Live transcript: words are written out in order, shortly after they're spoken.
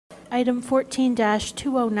Item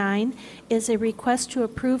 14-209 is a request to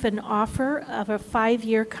approve an offer of a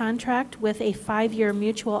 5-year contract with a 5-year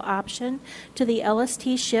mutual option to the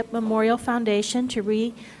LST Ship Memorial Foundation to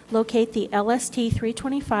relocate the LST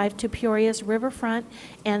 325 to Peoria's riverfront,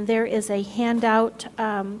 and there is a handout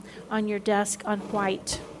on your desk on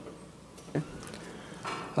white.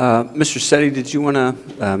 Mr. Setti, did you want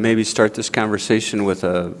to maybe start this conversation with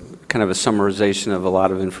a kind of a summarization of a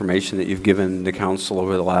lot of information that you've given the council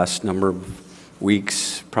over the last number of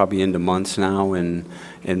weeks, probably into months now, and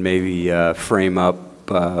maybe frame up,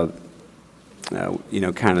 kind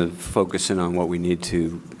of focusing on what we need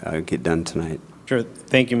to get done tonight? Sure.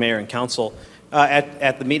 Thank you, Mayor and Council.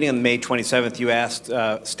 At the meeting on May 27th, you asked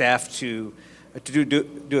staff to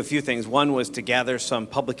do a few things. One was to gather some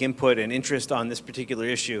public input and interest on this particular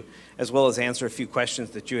issue, as well as answer a few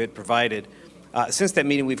questions that you had provided. Since that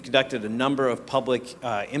meeting, we've conducted a number of public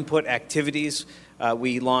input activities.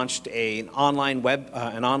 We launched an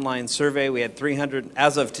online survey. We had 300,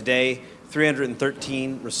 as of today,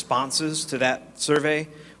 313 responses to that survey.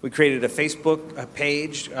 We created a Facebook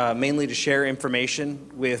page mainly to share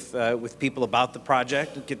information with people about the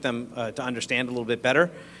project and get them to understand a little bit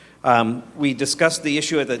better. We discussed the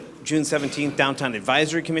issue at the June 17th Downtown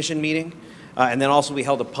Advisory Commission meeting, and then also we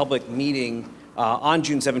held a public meeting on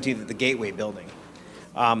June 17th at the Gateway Building.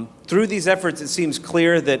 Through these efforts, it seems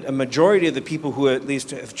clear that a majority of the people who at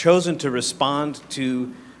least have chosen to respond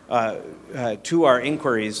to our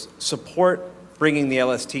inquiries support bringing the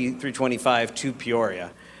LST 325 to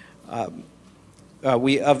Peoria.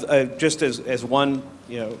 Just as one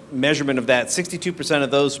measurement of that, 62% of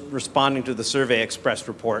those responding to the survey expressed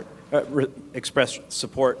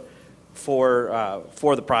support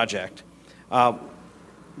for the project.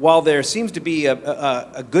 While there seems to be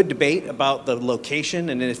a good debate about the location,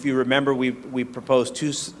 and if you remember, we proposed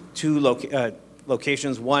two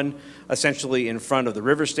locations, one essentially in front of the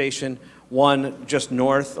river station, one just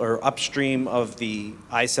north or upstream of the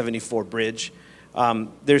I-74 bridge.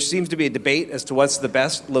 There seems to be a debate as to what's the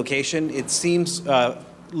best location. It seems,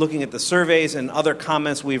 looking at the surveys and other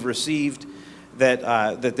comments we've received,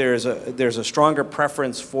 that there's a stronger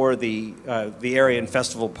preference for the area in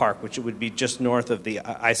Festival Park, which would be just north of the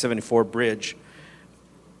I-74 bridge.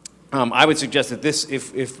 I would suggest that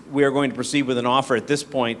if we are going to proceed with an offer at this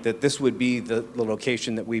point, that this would be the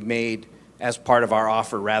location that we made as part of our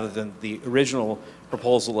offer, rather than the original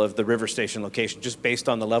proposal of the river station location, just based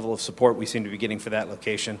on the level of support we seem to be getting for that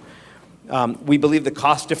location. We believe the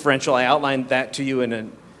cost differential, I outlined that to you in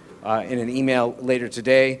an email later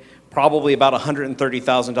today, probably about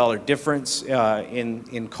 $130,000 difference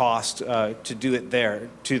in cost to do it there,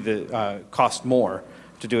 to the cost more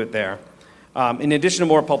to do it there. In addition to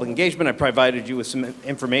more public engagement, I provided you with some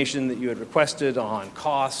information that you had requested on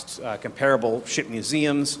costs, comparable ship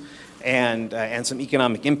museums, and some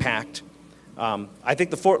economic impact. I think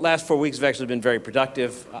the last 4 weeks have actually been very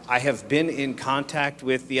productive. I have been in contact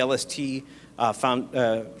with the LST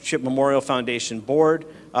Ship Memorial Foundation board,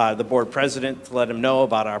 the board president, to let him know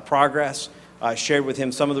about our progress. I shared with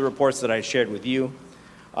him some of the reports that I shared with you.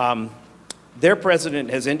 Their president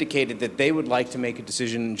has indicated that they would like to make a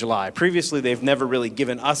decision in July. Previously, they've never really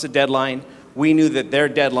given us a deadline. We knew that their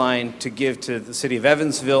deadline to give to the city of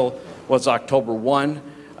Evansville was October 1.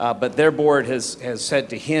 But their board has said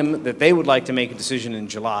to him that they would like to make a decision in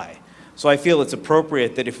July. So I feel it's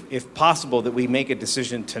appropriate that if possible, that we make a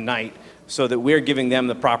decision tonight so that we're giving them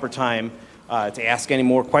the proper time to ask any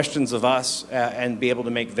more questions of us and be able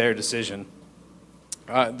to make their decision.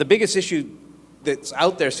 The biggest issue that's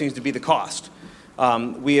out there seems to be the cost.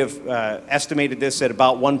 We have estimated this at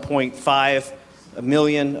about $1.5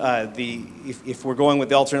 million. If we're going with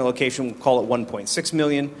the alternate location, we'll call it $1.6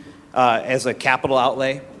 million as a capital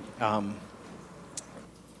outlay.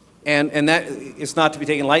 And that is not to be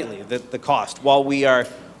taken lightly, the cost. While we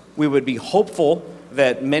would be hopeful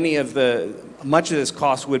that much of this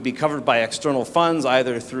cost would be covered by external funds,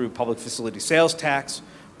 either through public facility sales tax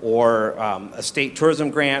or a state tourism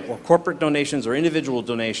grant or corporate donations or individual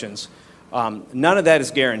donations, none of that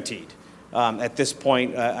is guaranteed. At this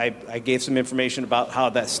point, I gave some information about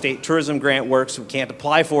how that state tourism grant works. We can't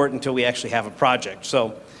apply for it until we actually have a project.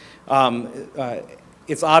 So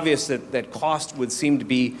it's obvious that cost would seem to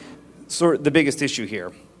be sort of the biggest issue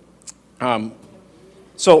here.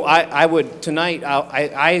 So I would tonight,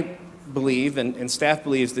 I believe, and staff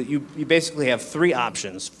believes, that you basically have three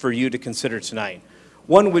options for you to consider tonight.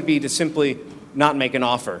 One would be to simply not make an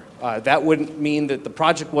offer. That wouldn't mean that the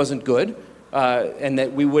project wasn't good and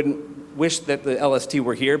that we wouldn't wish that the LST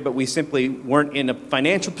were here, but we simply weren't in a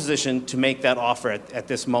financial position to make that offer at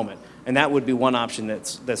this moment. And that would be one option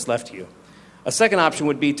that's left to you. A second option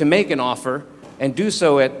would be to make an offer and do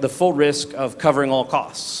so at the full risk of covering all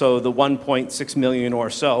costs. So the 1.6 million or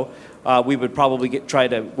so, we would probably try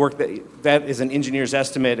to work that is an engineer's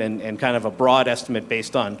estimate and kind of a broad estimate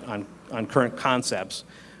based on current concepts.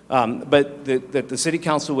 But the city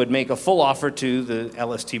council would make a full offer to the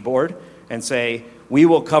LST board and say, we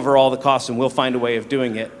will cover all the costs and we'll find a way of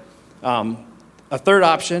doing it. A third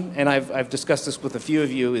option, and I've discussed this with a few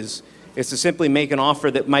of you, is to simply make an offer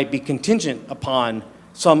that might be contingent upon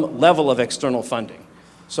some level of external funding.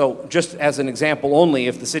 So just as an example only,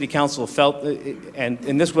 if the city council felt,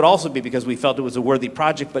 and this would also be because we felt it was a worthy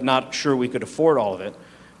project but not sure we could afford all of it,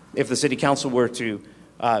 if the city council were to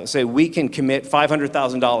say we can commit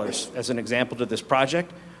 $500,000 as an example to this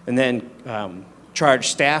project and then charge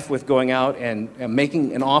staff with going out and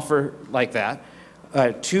making an offer like that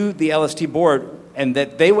to the LST board, and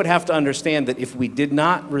that they would have to understand that if we did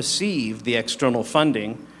not receive the external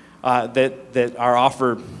funding, that our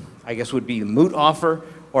offer, I guess, would be a moot offer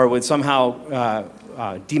or would somehow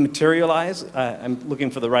dematerialize. I'm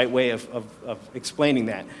looking for the right way of explaining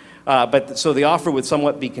that. But so the offer would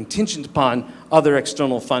somewhat be contingent upon other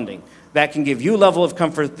external funding. That can give you a level of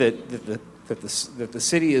comfort that the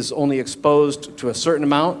city is only exposed to a certain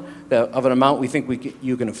amount, of an amount we think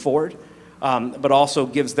you can afford, but also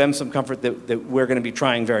gives them some comfort that we're going to be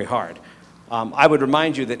trying very hard. I would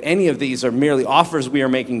remind you that any of these are merely offers we are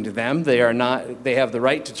making to them. They are not. They have the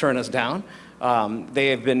right to turn us down. They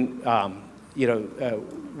have been,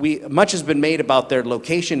 much has been made about their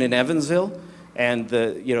location in Evansville and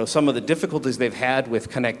some of the difficulties they've had with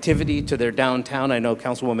connectivity to their downtown. I know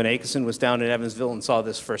Councilwoman Akeson was down in Evansville and saw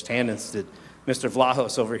this firsthand, as did Mr.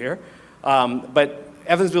 Vlahos over here. But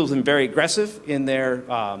Evansville has been very aggressive in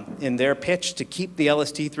their pitch to keep the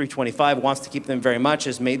LST 325. Wants to keep them very much.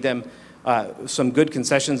 Has made them some good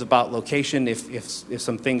concessions about location if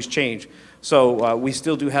some things change. So we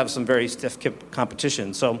still do have some very stiff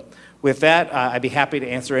competition. So with that, I'd be happy to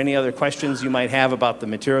answer any other questions you might have about the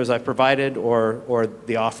materials I've provided or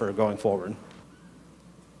the offer going forward.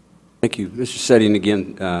 Thank you. Mr. Setting,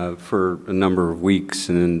 again, for a number of weeks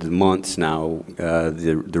and into months now,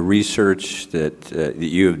 the research that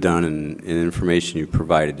you have done and information you've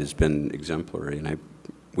provided has been exemplary, and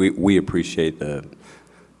we appreciate the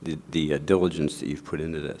diligence that you've put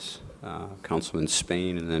into this. Councilman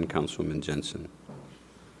Spain and then Councilwoman Jensen.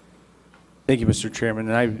 Thank you, Mr. Chairman,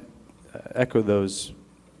 and I echo those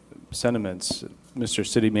sentiments. Mr.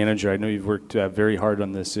 City Manager, I know you've worked very hard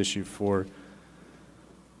on this issue for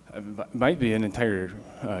might be an entire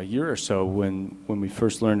year or so when we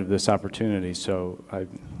first learned of this opportunity. So I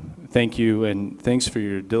thank you, and thanks for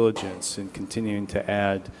your diligence in continuing to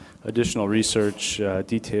add additional research,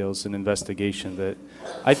 details, and investigation that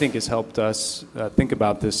I think has helped us think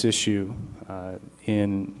about this issue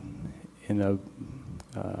in a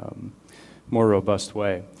more robust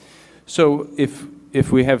way. So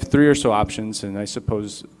if we have 3 or so options, and I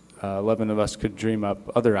suppose 11 of us could dream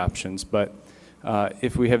up other options, but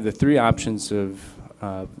if we have the 3 options of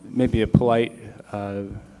maybe a polite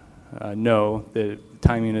no, the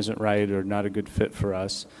timing isn't right or not a good fit for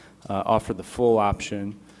us, offer the full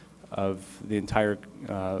option of the entire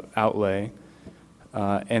outlay,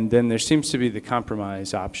 and then there seems to be the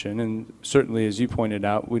compromise option, and certainly, as you pointed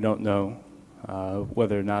out, we don't know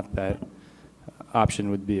whether or not that option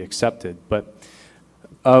would be accepted. But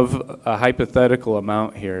of a hypothetical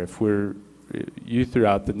amount here, if you threw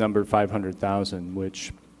out the number 500,000,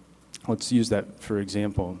 which let's use that for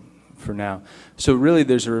example for now. So really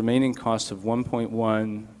there's a remaining cost of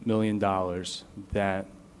 $1.1 million that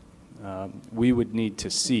we would need to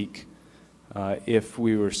seek if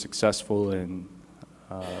we were successful in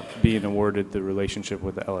being awarded the relationship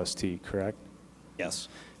with the LST, correct? Yes.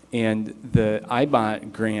 And the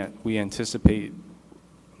IBOT grant we anticipate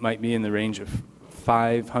might be in the range of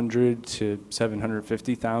 500 to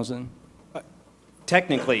 750,000.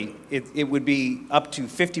 Technically, it would be up to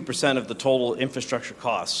 50% of the total infrastructure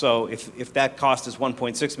cost. So if that cost is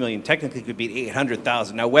 $1.6 million, technically it could be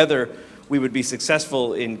 $800,000. Now, whether we would be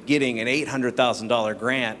successful in getting an $800,000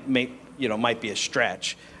 grant might be a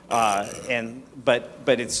stretch, but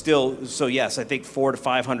it's still, so yes, I think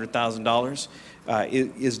 $400,000 to $500,000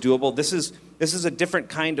 is doable. This is a different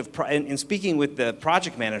kind of, in speaking with the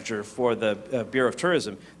project manager for the Bureau of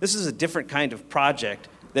Tourism, this is a different kind of project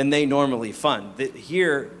than they normally fund.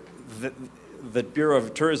 Here, the Bureau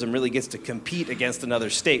of Tourism really gets to compete against another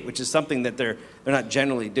state, which is something that they're not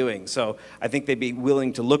generally doing. So I think they'd be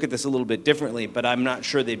willing to look at this a little bit differently, but I'm not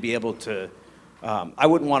sure they'd be able to. I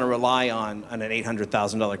wouldn't want to rely on an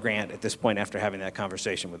 $800,000 grant at this point after having that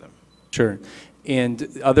conversation with them. Sure.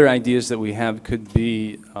 And other ideas that we have could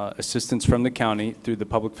be assistance from the county through the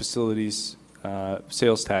public facilities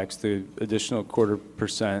sales tax, the additional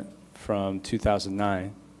 0.25% from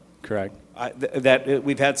 2009, correct?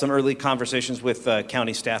 We've had some early conversations with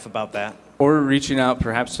county staff about that. Or reaching out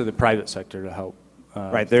perhaps to the private sector to help.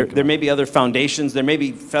 Right. There may be other foundations. There may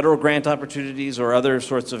be federal grant opportunities or other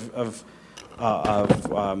sorts of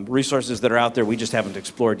resources that are out there we just haven't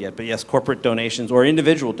explored yet. But yes, corporate donations or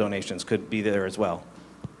individual donations could be there as well.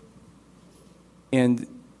 And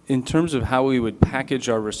in terms of how we would package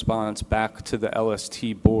our response back to the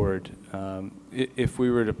LST board, if we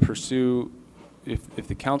were to pursue, if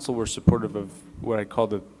the council were supportive of what I call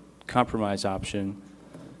the compromise option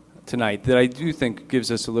tonight, that I do think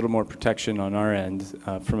gives us a little more protection on our end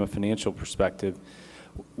from a financial perspective.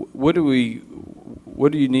 What do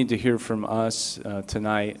you need to hear from us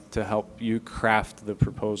tonight to help you craft the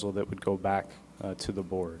proposal that would go back to the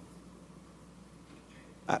board?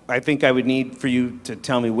 I think I would need for you to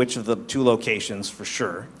tell me which of the two locations for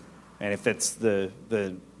sure, and if it's the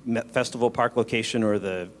Festival Park location or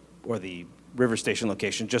the River Station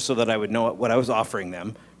location, just so that I would know what I was offering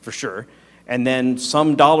them for sure, and then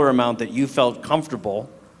some dollar amount that you felt comfortable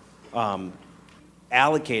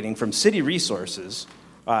allocating from city resources.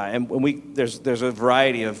 And there's a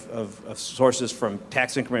variety of sources, from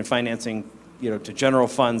tax increment financing, to general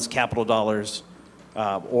funds, capital dollars,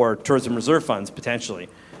 or tourism reserve funds potentially.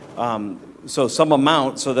 So some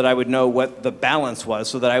amount so that I would know what the balance was,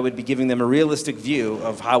 so that I would be giving them a realistic view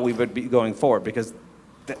of how we would be going forward, because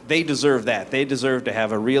they deserve that. They deserve to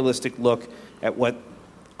have a realistic look at what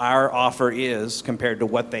our offer is compared to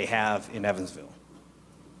what they have in Evansville.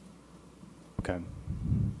 Okay.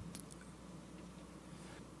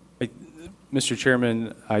 Mr.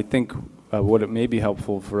 Chairman, I think what it may be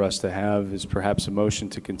helpful for us to have is perhaps a motion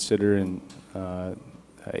to consider and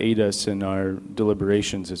aid us in our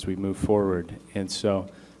deliberations as we move forward. And so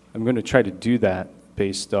I'm going to try to do that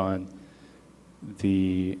based on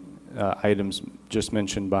the items just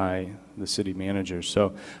mentioned by the city manager.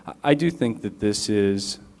 So I do think that this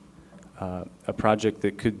is a project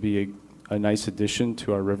that could be a nice addition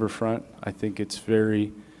to our riverfront. I think it's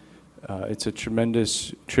it's a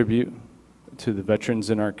tremendous tribute to the veterans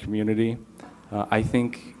in our community. I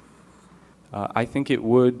think it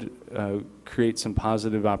would create some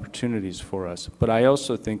positive opportunities for us. But I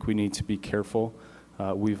also think we need to be careful.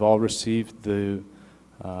 We've all received the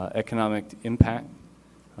economic impact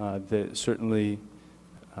that certainly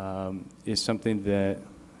is something that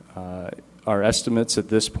are estimates at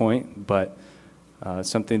this point, but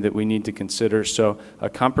something that we need to consider. So a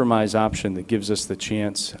compromise option that gives us the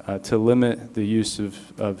chance to limit the use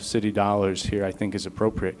of city dollars here, I think, is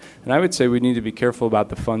appropriate. And I would say we need to be careful about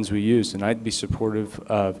the funds we use, and I'd be supportive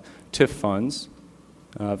of TIF funds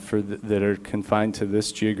that are confined to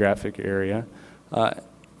this geographic area,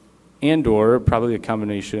 and/or probably a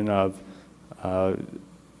combination of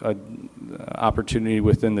an opportunity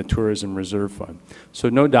within the Tourism Reserve Fund. So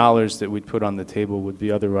no dollars that we'd put on the table would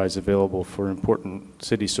be otherwise available for important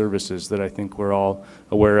city services that I think we're all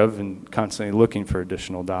aware of and constantly looking for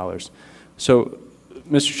additional dollars. So,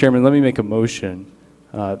 Mr. Chairman, let me make a motion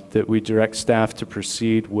that we direct staff to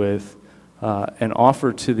proceed with an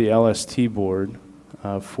offer to the LST board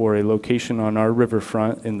for a location on our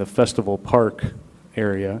riverfront in the Festival Park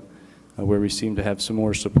area, where we seem to have some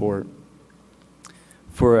more support,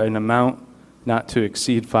 for an amount not to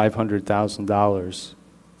exceed $500,000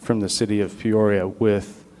 from the city of Peoria,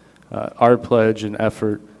 with our pledge and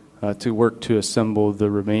effort to work to assemble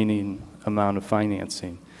the remaining amount of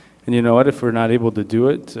financing. And you know what, if we're not able to do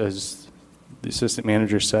it, as the assistant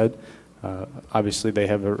manager said, obviously they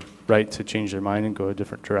have a right to change their mind and go a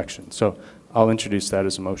different direction. So I'll introduce that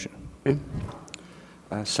as a motion. Okay.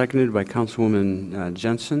 Seconded by Councilwoman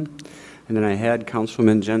Jensen. And then I had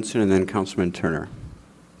Councilwoman Jensen and then Councilman Turner.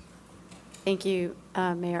 Thank you,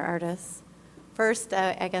 Mayor Artis. First,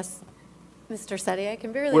 I guess, Mr. Setti, I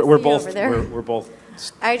can barely We're see both, you over there. We're both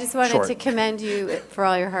I just wanted short. to commend you for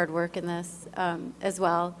all your hard work in this as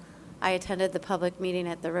well. I attended the public meeting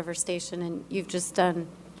at the River Station, and you've just done,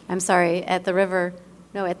 I'm sorry, at the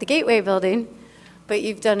Gateway Building, but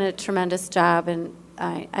you've done a tremendous job, and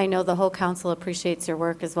I know the whole council appreciates your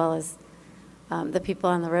work, as well as the people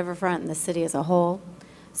on the riverfront and the city as a whole.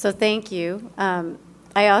 So thank you.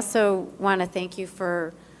 I also want to thank you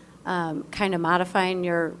for kind of modifying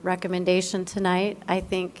your recommendation tonight. I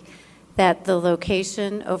think that the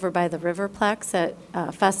location over by the Riverplex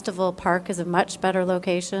at Festival Park is a much better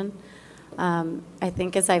location. I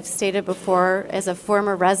think, as I've stated before, as a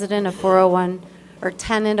former resident of 401 or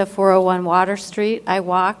 10 into 401 Water Street. I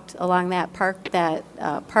walked along that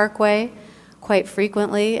parkway quite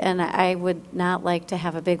frequently, and I would not like to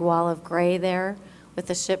have a big wall of gray there with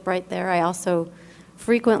the ship right there. I also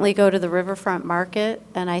frequently go to the Riverfront Market,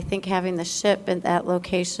 and I think having the ship in that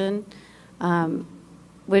location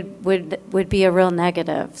would be a real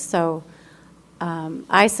negative. So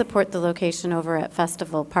I support the location over at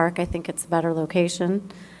Festival Park. I think it's a better location.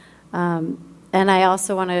 And I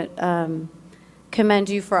also want to commend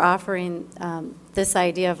you for offering this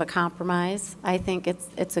idea of a compromise. I think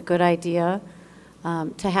it's a good idea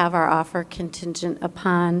to have our offer contingent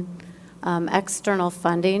upon external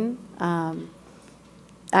funding.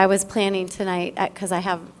 I was planning tonight, because I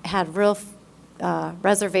have had real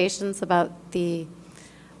reservations about the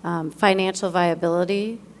financial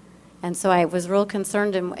viability, and so I was real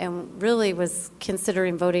concerned and really was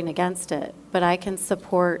considering voting against it. But I can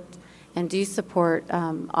support and do support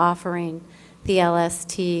offering the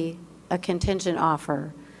LST a contingent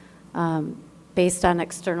offer based on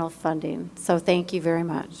external funding. So thank you very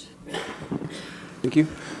much. Thank you.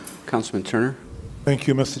 Councilman Turner. Thank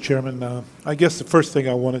you, Mr. Chairman. I guess the first thing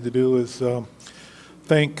I wanted to do is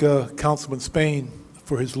thank Councilman Spain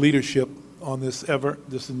for his leadership on this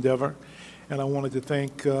endeavor. And I wanted to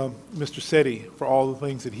thank Mr. Setti for all the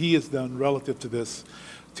things that he has done relative to this,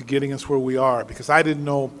 to getting us where we are, because I didn't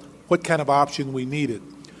know what kind of option we needed.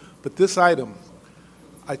 But this item,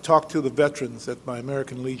 I talked to the veterans at my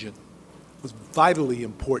American Legion, was vitally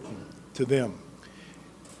important to them.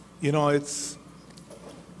 You know,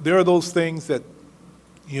 there are those things that,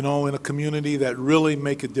 you know, in a community that really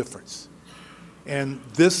make a difference. And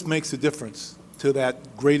this makes a difference to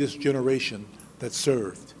that greatest generation that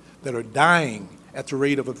served, that are dying at the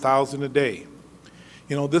rate of 1,000 a day.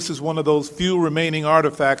 You know, this is one of those few remaining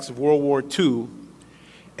artifacts of World War II,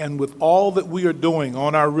 and with all that we are doing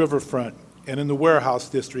on our riverfront and in the warehouse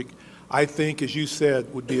district, I think, as you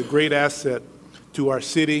said, would be a great asset to our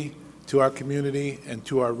city, to our community, and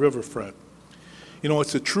to our riverfront. You know,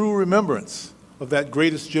 it's a true remembrance of that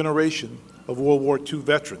greatest generation of World War II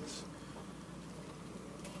veterans.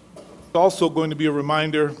 It's also going to be a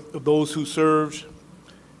reminder of those who served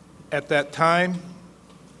at that time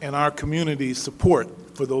and our community's support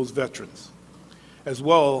for those veterans. As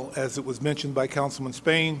well, as it was mentioned by Councilman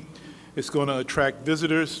Spain, it's going to attract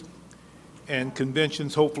visitors and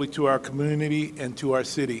conventions, hopefully, to our community and to our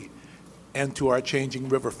city and to our changing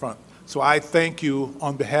riverfront. So I thank you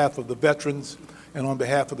on behalf of the veterans and on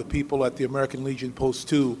behalf of the people at the American Legion Post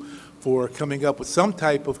 2 for coming up with some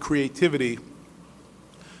type of creativity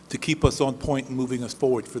to keep us on point and moving us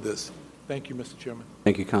forward for this. Thank you, Mr. Chairman.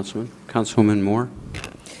 Thank you, Councilman. Councilwoman Moore.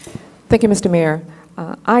 Thank you, Mr. Mayor.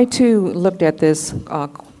 I, too, looked at this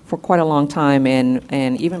for quite a long time,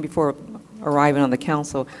 and even before arriving on the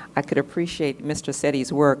council, I could appreciate Mr.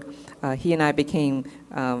 Setti's work. He and I became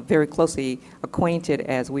very closely acquainted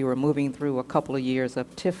as we were moving through a couple of years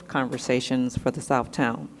of TIF conversations for the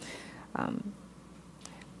Southtown.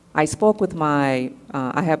 I spoke with my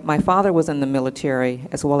father was in the military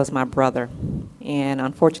as well as my brother, and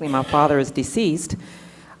unfortunately my father is deceased,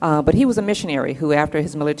 but he was a missionary who after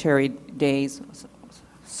his military days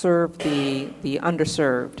served the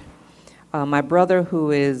underserved. My brother who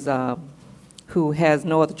has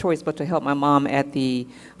no other choice but to help my mom at the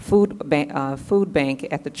food bank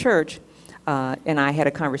at the church, and I had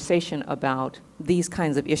a conversation about these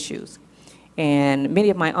kinds of issues. And many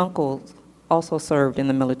of my uncles also served in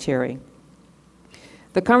the military.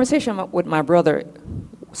 The conversation with my brother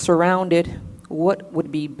surrounded what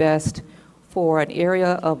would be best for an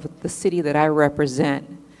area of the city that I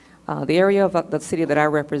represent. The area of the city that I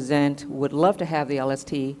represent would love to have the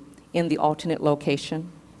LST in the alternate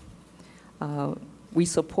location. We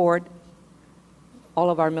support all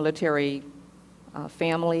of our military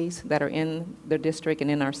families that are in their district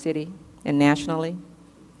and in our city and nationally.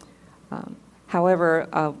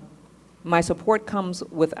 However, my support comes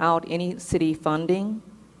without any city funding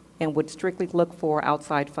and would strictly look for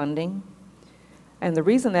outside funding. And the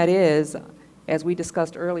reason that is, as we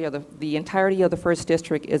discussed earlier, the entirety of the first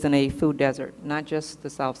district is in a food desert, not just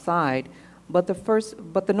the south side, but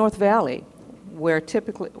the North Valley, where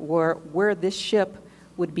typically where this ship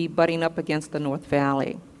would be butting up against the North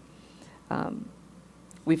Valley.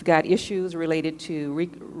 We've got issues related to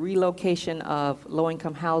relocation of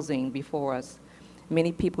low-income housing before us.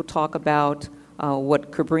 Many people talk about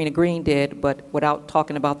what Cabrini Green did, but without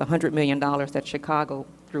talking about the $100 million that Chicago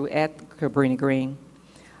threw at Cabrini Green.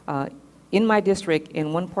 In my district,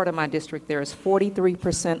 in one part of my district, there is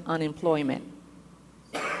 43% unemployment.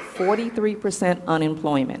 43%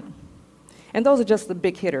 unemployment. And those are just the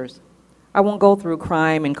big hitters. I won't go through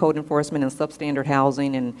crime and code enforcement and substandard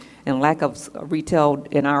housing and lack of retail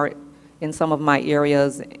in some of my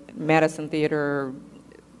areas, Madison Theater,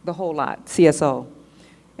 the whole lot, CSO.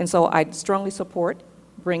 And so I strongly support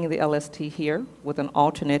bringing the LST here with an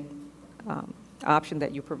alternate option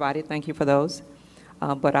that you provided. Thank you for those.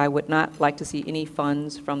 But I would not like to see any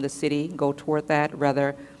funds from the city go toward that.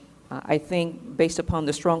 Rather, I think based upon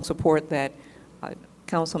the strong support that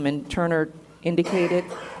Councilman Turner indicated,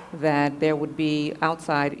 that there would be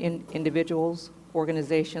outside individuals,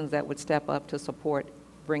 organizations that would step up to support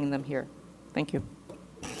bringing them here. Thank you.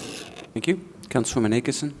 Thank you. Councilwoman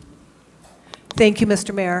Akison. Thank you,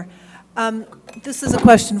 Mr. Mayor. This is a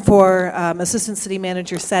question for Assistant City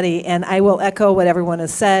Manager Setti, and I will echo what everyone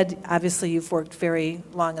has said. Obviously, you've worked very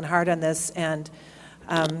long and hard on this, and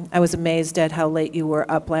I was amazed at how late you were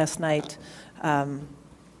up last night.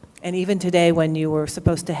 And even today, when you were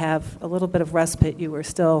supposed to have a little bit of respite, you were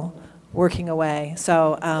still working away.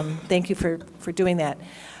 So thank you for doing that.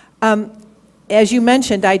 As you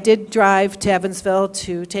mentioned, I did drive to Evansville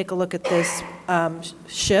to take a look at this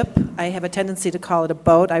ship. I have a tendency to call it a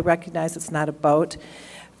boat. I recognize it's not a boat.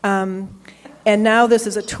 And now this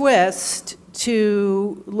is a twist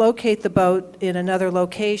to locate the boat in another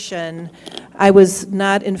location. I was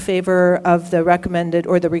not in favor of the recommended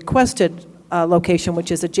or the requested location,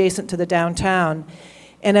 which is adjacent to the downtown.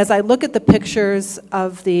 And as I look at the pictures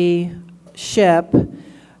of the ship,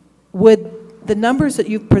 would the numbers that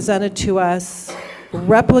you've presented to us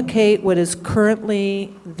replicate what is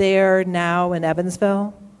currently there now in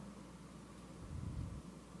Evansville?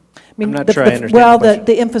 I mean, I'm not sure I understand the question.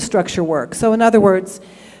 the infrastructure work. So in other words,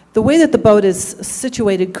 the way that the boat is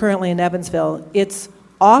situated currently in Evansville, it's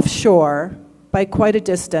offshore by quite a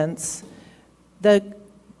distance. The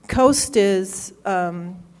coast is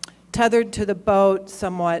tethered to the boat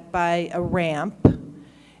somewhat by a ramp,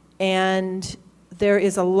 and there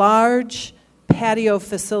is a large patio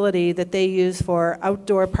facility that they use for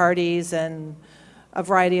outdoor parties and a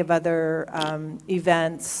variety of other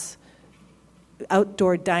events,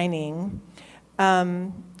 outdoor dining.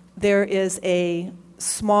 There is a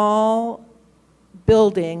small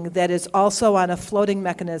building that is also on a floating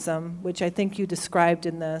mechanism, which I think you described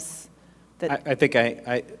in this. I think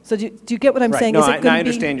So do you get what I'm saying? No, Is it I gonna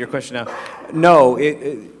understand your question now. No,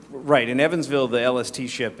 right. In Evansville, the LST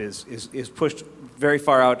ship is pushed very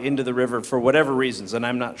far out into the river for whatever reasons, and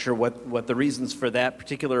I'm not sure what the reasons for that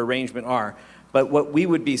particular arrangement are. But what we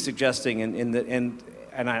would be suggesting,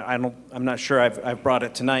 I'm not sure I've brought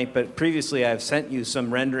it tonight, but previously I've sent you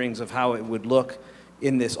some renderings of how it would look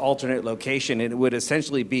in this alternate location. It would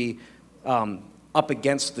essentially be up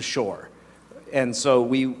against the shore. And so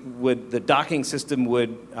the docking system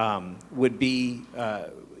would be,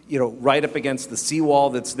 right up against the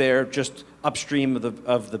seawall that's there, just upstream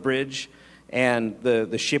of the bridge, and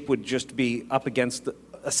the ship would just be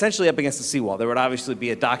essentially up against the seawall. There would obviously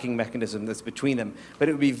be a docking mechanism that's between them, but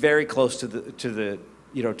it would be very close to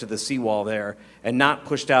the seawall there, and not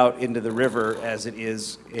pushed out into the river as it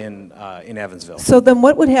is in Evansville. So then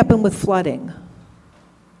what would happen with flooding?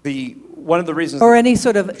 One of the reasons, Or any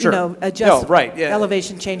sort of, Sure.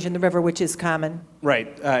 elevation change in the river, which is common.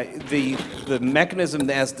 Right. The mechanism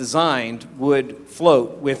as designed would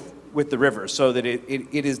float with the river, so that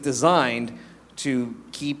it is designed to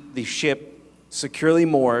keep the ship securely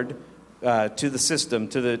moored to the system,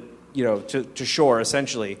 to shore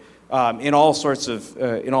essentially, in all sorts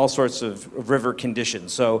of river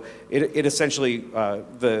conditions. So it essentially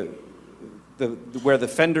where the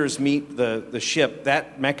fenders meet the ship,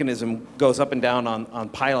 that mechanism goes up and down on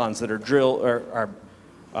pylons that are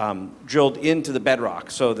drilled into the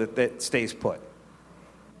bedrock, so that stays put.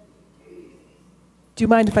 Do you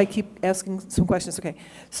mind if I keep asking some questions? Okay.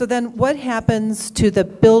 So then what happens to the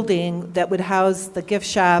building that would house the gift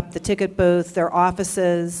shop, the ticket booth, their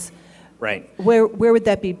offices? Right. Where would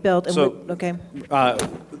that be built? And So, okay.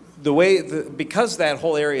 Because that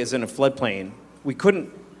whole area is in a floodplain, we couldn't,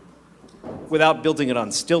 without building it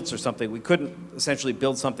on stilts or something, we couldn't essentially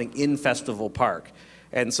build something in Festival Park.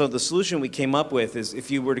 And so the solution we came up with is, if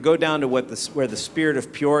you were to go down to where the Spirit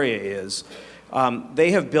of Peoria is,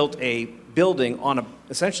 they have built a building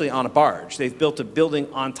essentially on a barge. They've built a building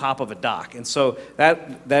on top of a dock. And so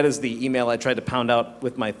that is the email I tried to pound out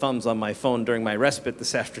with my thumbs on my phone during my respite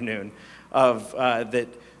this afternoon, of that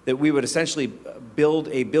we would essentially build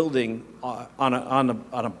a building on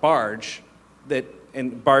a barge,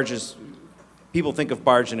 and barges, people think of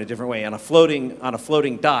barge in a different way, on a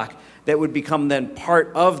floating dock that would become then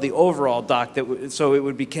part of the overall dock. So it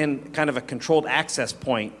would become kind of a controlled access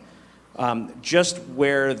point, just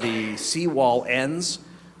where the seawall ends,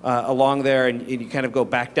 along there, and you kind of go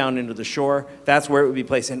back down into the shore. That's where it would be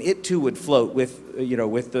placed, and it too would float with,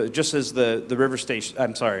 with the, just as the river station,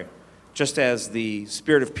 I'm sorry, just as the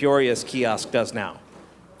Spirit of Peoria's kiosk does now.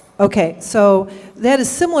 Okay, so that is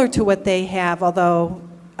similar to what they have, although,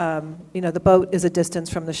 the boat is a distance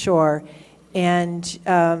from the shore. And,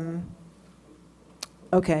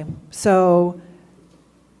 okay, so,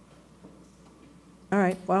 all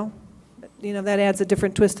right, well, that adds a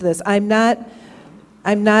different twist to this. I'm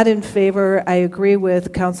not in favor. I agree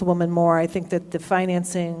with Councilwoman Moore. I think that the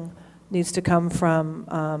financing needs to come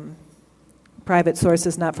from private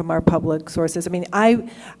sources, not from our public sources. I mean,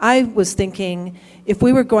 I was thinking if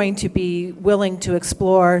we were going to be willing to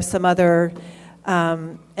explore some other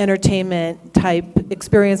entertainment type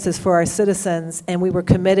experiences for our citizens, and we were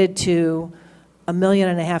committed to $1.5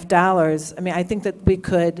 million, I mean, I think that we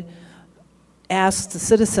could ask the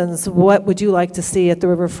citizens, what would you like to see at the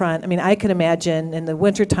riverfront? I mean, I can imagine in the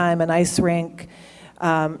wintertime an ice rink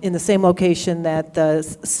in the same location that the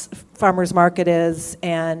farmer's market is,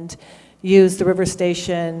 and use the river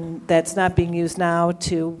station that's not being used now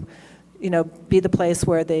to, be the place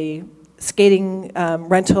where the skating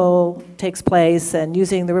rental takes place, and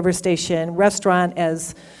using the river station restaurant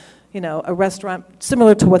as, a restaurant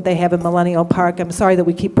similar to what they have in Millennial Park. I'm sorry that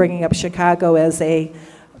we keep bringing up Chicago as a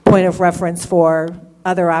point of reference for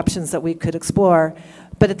other options that we could explore.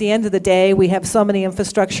 But at the end of the day, we have so many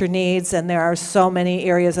infrastructure needs, and there are so many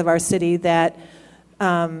areas of our city that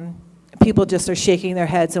people just are shaking their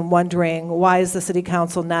heads and wondering, why is the city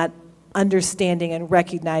council not understanding and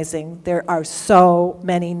recognizing there are so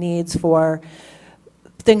many needs for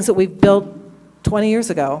things that we've built 20 years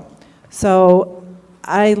ago. So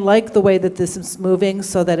I like the way that this is moving,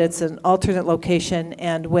 so that it's an alternate location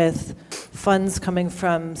and with funds coming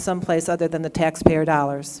from someplace other than the taxpayer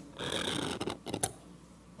dollars.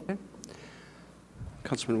 Okay.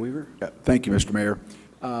 Councilman Weaver? Yeah, thank you, Mr. Mayor.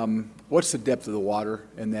 What's the depth of the water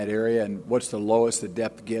in that area, and what's the lowest the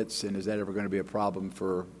depth gets, and is that ever going to be a problem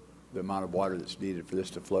for the amount of water that's needed for this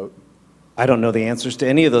to float? I don't know the answers to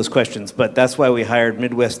any of those questions, but that's why we hired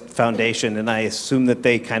Midwest Foundation, and I assume that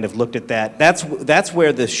they kind of looked at that. That's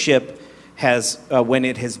where the ship has, when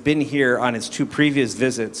it has been here on its 2 previous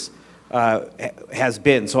visits, has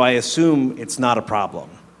been. So I assume it's not a problem.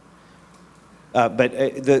 But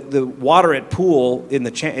the water at Pool in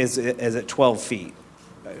the is at 12 feet.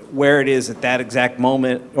 Where it is at that exact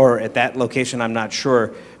moment or at that location, I'm not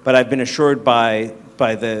sure. But I've been assured by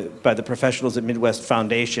the professionals at Midwest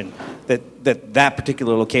Foundation that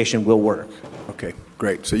particular location will work. Okay,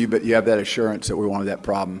 great. So you have that assurance that we won't have that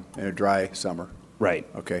problem in a dry summer? Right.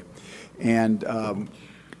 Okay. And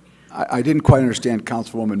I didn't quite understand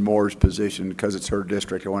Councilwoman Moore's position, because it's her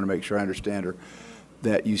district. I want to make sure I understand her.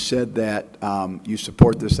 That you said that you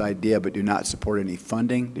support this idea but do not support any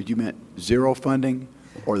funding. Did you mean zero funding,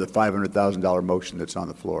 or the $500,000 motion that's on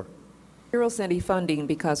the floor? Zero cent funding,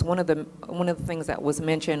 because one of the things that was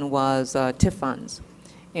mentioned was TIF funds,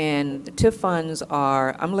 and the TIF funds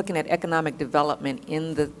are, I'm looking at economic development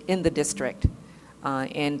in the district,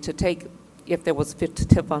 and to take, if there was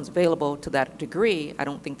TIF funds available to that degree, I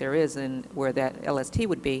don't think there is in where that LST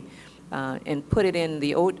would be, and put it in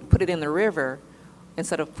the river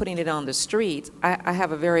instead of putting it on the streets. I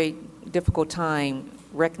have a very difficult time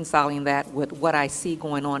reconciling that with what I see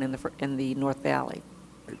going on in the North Valley.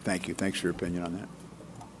 Thank you. Thanks for your opinion on that.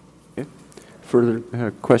 Okay.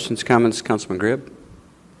 Further questions, comments? Councilman Gribb?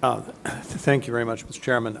 Thank you very much, Mr.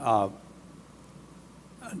 Chairman. First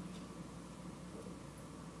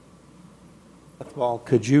of all,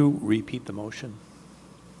 could you repeat the motion?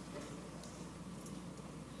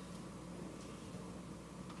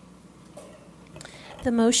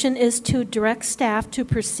 The motion is to direct staff to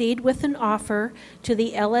proceed with an offer to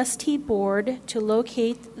the LST board to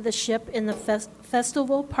locate the ship in the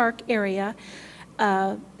Festival Park area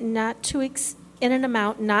in an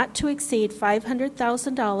amount not to exceed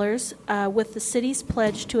 $500,000 with the city's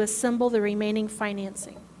pledge to assemble the remaining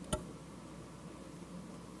financing.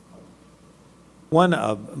 One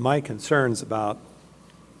of my concerns about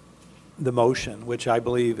the motion, which I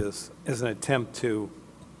believe is an attempt to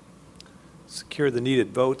secure the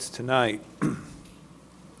needed votes tonight,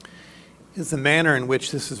 is the manner in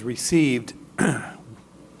which this is received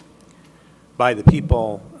by the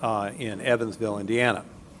people in Evansville, Indiana.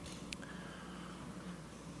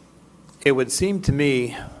 It would seem to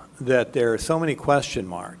me that there are so many question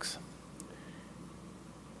marks.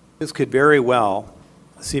 This could very well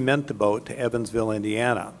cement the boat to Evansville,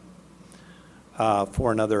 Indiana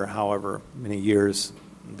for another however many years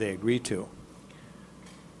they agree to.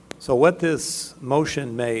 So what this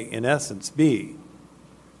motion may, in essence, be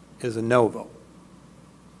is a no vote.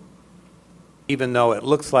 even though it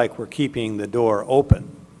looks like we're keeping the door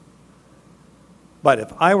open. But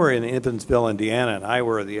if I were in Evansville, Indiana, and I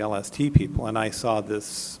were the LST people, and I saw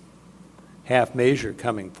this half measure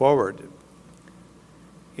coming forward,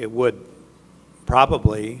 it would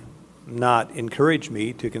probably not encourage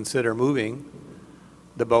me to consider moving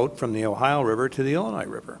the boat from the Ohio River to the Illinois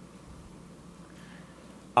River.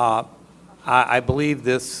 I believe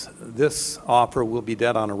this offer will be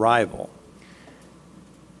dead on arrival.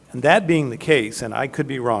 And that being the case, and I could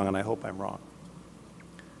be wrong, and I hope I'm wrong,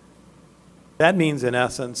 that means, in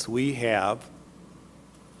essence, we have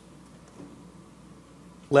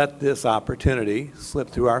let this opportunity slip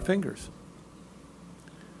through our fingers.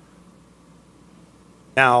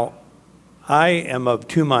 Now, I am of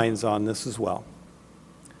two minds on this as well.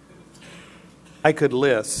 I could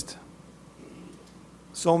list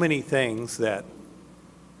so many things that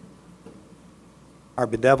are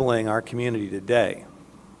bedeviling our community today,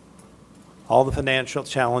 all the financial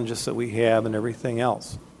challenges that we have and everything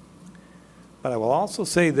else. But I will also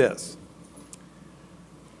say this.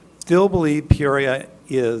 Still believe Peoria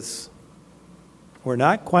we're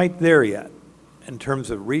not quite there yet in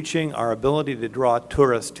terms of reaching our ability to draw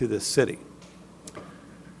tourists to this city. I've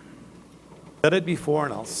said it before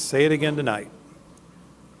and I'll say it again tonight.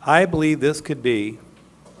 I believe this could be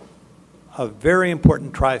a very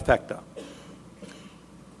important trifecta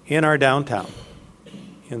in our downtown,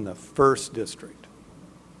 in the first district.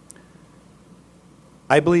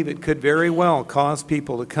 I believe it could very well cause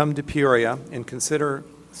people to come to Peoria and consider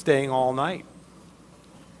staying all night.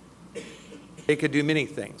 They could do many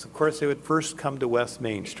things. Of course, they would first come to West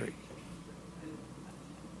Main Street.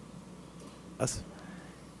 Yes.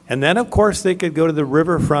 And then, of course, they could go to the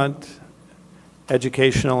Riverfront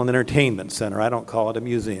Educational and Entertainment Center. I don't call it a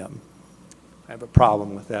museum. I have a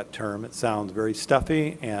problem with that term. It sounds very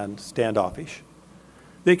stuffy and standoffish.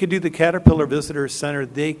 They could do the Caterpillar Visitor Center.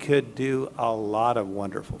 They could do a lot of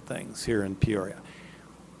wonderful things here in Peoria.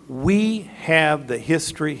 We have the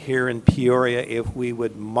history here in Peoria if we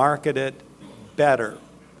would market it better.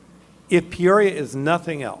 If Peoria is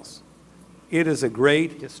nothing else, it is a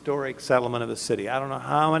great historic settlement of a city. I don't know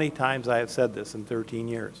how many times I have said this in 13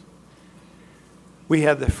 years. We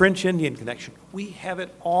have the French-Indian connection. We have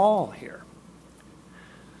it all here.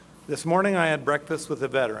 This morning I had breakfast with a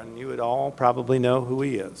veteran. You would all probably know who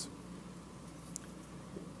he is.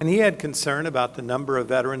 And he had concern about the number of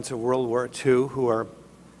veterans of World War II who are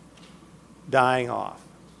dying off.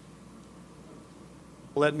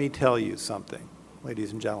 Let me tell you something,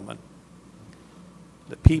 ladies and gentlemen.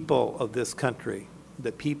 The people of this country,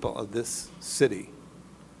 the people of this city,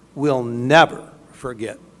 will never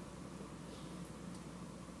forget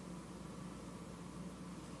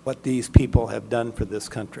what these people have done for this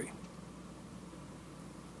country.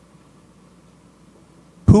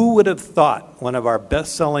 Who would have thought one of our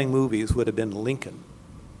best-selling movies would have been Lincoln?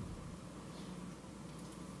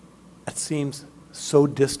 That seems so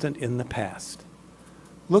distant in the past.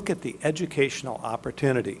 Look at the educational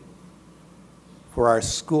opportunity for our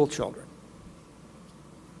school children.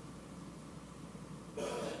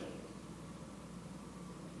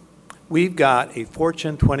 We've got a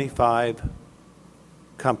Fortune 25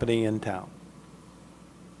 company in town.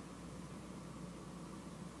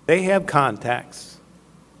 They have contacts.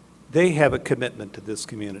 They have a commitment to this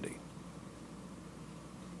community.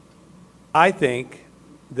 I think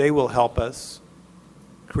they will help us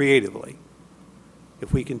creatively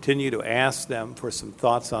if we continue to ask them for some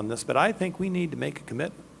thoughts on this, but I think we need to make a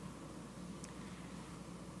commitment.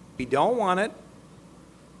 If we don't want it,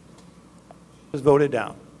 just vote it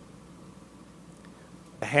down.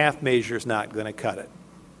 A half measure is not going to cut it.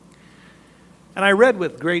 And I read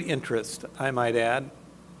with great interest, I might add.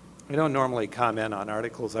 I don't normally comment on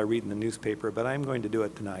articles I read in the newspaper, but I'm going to do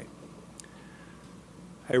it tonight.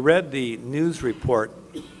 I read the news report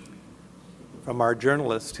from our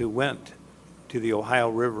journalist who went to the Ohio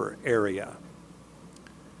River area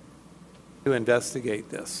to investigate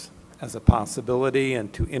this as a possibility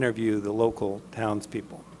and to interview the local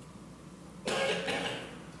townspeople.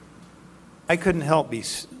 I couldn't help be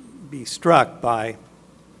struck by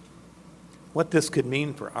what this could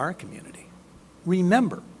mean for our community.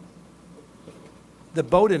 Remember, the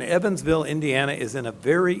boat in Evansville, Indiana is in a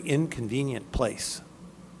very inconvenient place.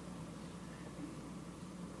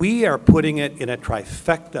 We are putting it in a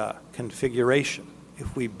trifecta configuration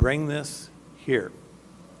if we bring this here.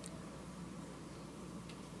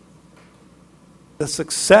 The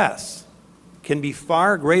success can be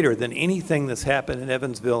far greater than anything that's happened in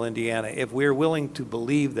Evansville, Indiana, if we're willing to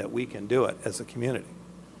believe that we can do it as a community.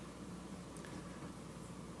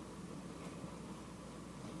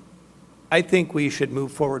 I think we should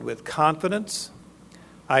move forward with confidence.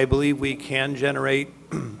 I believe we can generate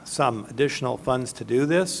some additional funds to do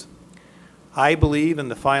this. I believe in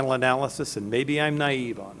the final analysis, and maybe I'm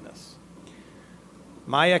naive on this.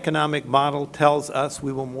 My economic model tells us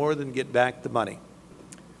we will more than get back the money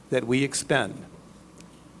that we expend.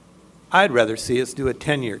 I'd rather see us do a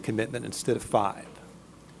 10-year commitment instead of 5.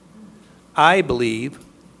 I believe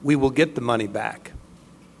we will get the money back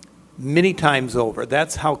many times over.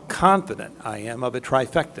 That's how confident I am of a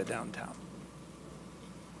trifecta downtown.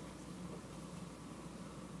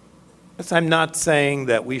 Yes, I'm not saying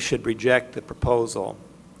that we should reject the proposal,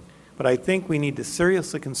 but I think we need to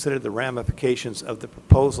seriously consider the ramifications of the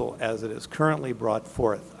proposal as it is currently brought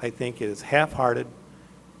forth. I think it is half-hearted,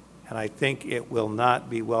 and I think it will not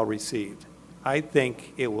be well received. I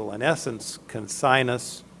think it will, in essence, consign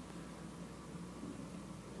us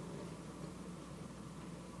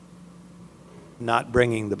not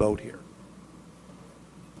bringing the boat here.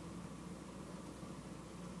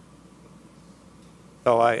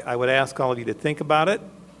 So I would ask all of you to think about it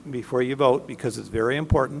before you vote, because it's very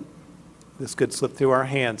important. This could slip through our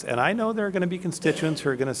hands. And I know there are going to be constituents who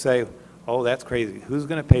are going to say, oh, that's crazy. Who's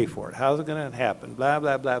going to pay for it? How's it going to happen? Blah,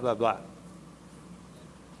 blah, blah, blah, blah.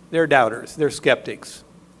 They're doubters. They're skeptics.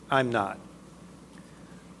 I'm not.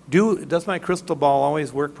 Does my crystal ball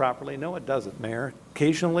always work properly? No, it doesn't, Mayor.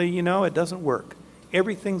 Occasionally, you know, it doesn't work.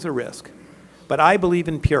 Everything's a risk. But I believe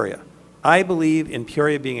in Peoria. I believe in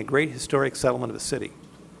Peoria being a great historic settlement of the city.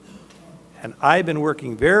 And I've been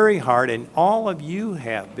working very hard, and all of you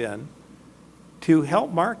have been, to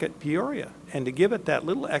help market Peoria and to give it that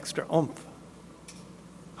little extra oomph.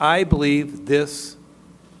 I believe this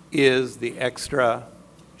is the extra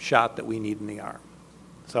shot that we need in the arm.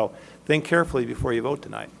 So think carefully before you vote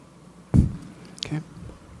tonight. Okay.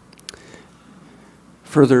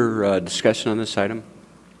 Further discussion on this item?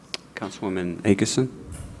 Councilwoman Akison?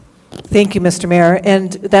 Thank you, Mr. Mayor.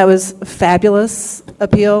 And that was a fabulous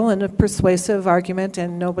appeal and a persuasive argument,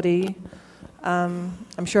 and nobody,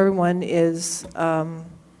 I'm sure everyone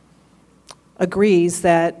agrees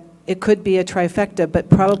that it could be a trifecta, but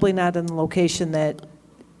probably not in the location that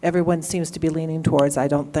everyone seems to be leaning towards, I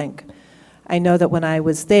don't think. I know that when I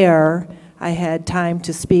was there, I had time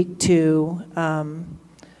to speak to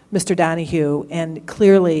Mr. Donahue, and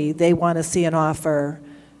clearly they want to see an offer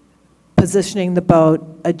positioning the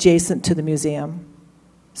boat adjacent to the museum.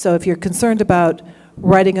 So if you're concerned about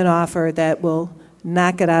writing an offer that will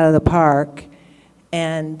knock it out of the park,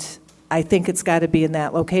 and I think it's got to be in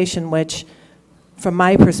that location, which from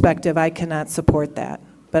my perspective, I cannot support that.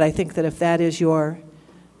 But I think that if that is your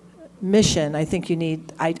mission, I think you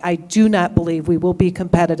need, I do not believe we will be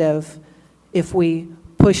competitive if we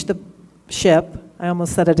push the ship, I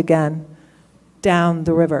almost said it again, down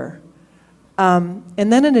the river. And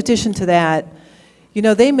then in addition to that, you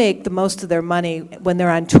know, they make the most of their money when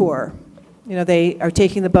they're on tour. You know, they are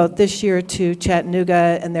taking the boat this year to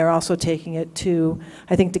Chattanooga, and they're also taking it to,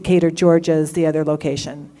 I think, Decatur, Georgia is the other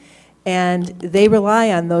location. And they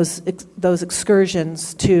rely on those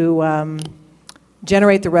excursions to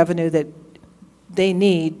generate the revenue that they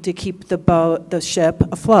need to keep the ship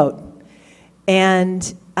afloat.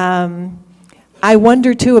 And I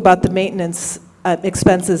wonder, too, about the maintenance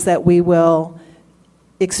expenses that we will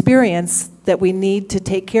experience that we need to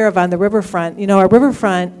take care of on the riverfront. You know, our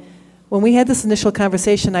riverfront, when we had this initial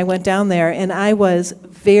conversation, I went down there and I was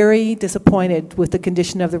very disappointed with the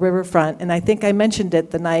condition of the riverfront. And I think I mentioned it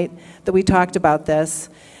the night that we talked about this.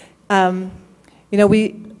 You know,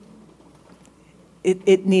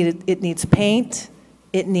 it needs paint,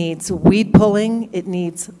 it needs weed pulling, it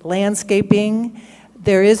needs landscaping.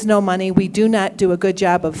 There is no money. We do not do a good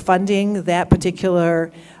job of funding that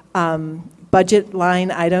particular budget line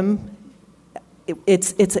item.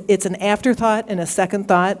 It's an afterthought and a second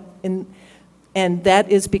thought, and that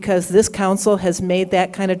is because this council has made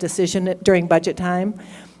that kind of decision during budget time.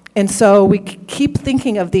 And so we keep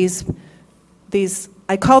thinking of these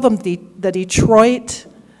I call them the Detroit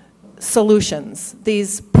solutions.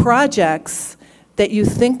 These projects that you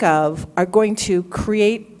think of are going to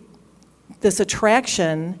create this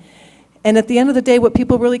attraction, and at the end of the day, what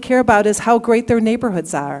people really care about is how great their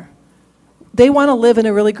neighborhoods are. They want to live in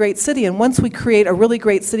a really great city, and once we create a really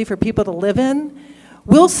great city for people to live in,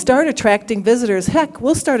 we'll start attracting visitors. Heck,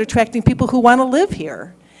 we'll start attracting people who want to live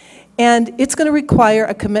here. And it's going to require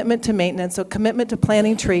a commitment to maintenance, a commitment to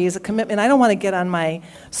planting trees, a commitment. I don't want to get on my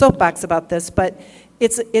soapbox about this, but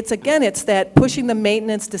it's that pushing the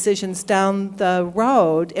maintenance decisions down the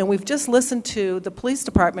road. And we've just listened to the police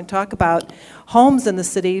department talk about homes in the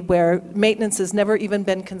city where maintenance has never even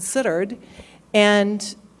been considered.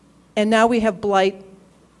 And now we have blight,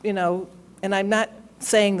 you know, And I'm not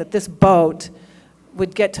saying that this boat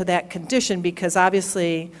would get to that condition, because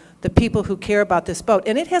obviously the people who care about this boat,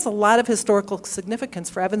 and it has a lot of historical significance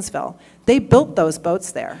for Evansville. They built those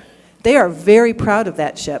boats there. They are very proud of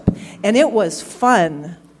that ship. And it was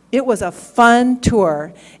fun. It was a fun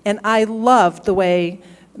tour. And I loved the way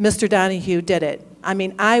Mr. Donahue did it. I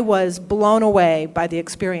mean, I was blown away by the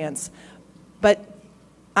experience. But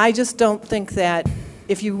I just don't think that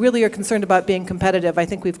if you really are concerned about being competitive, I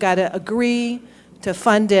think we've got to agree to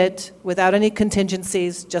fund it without any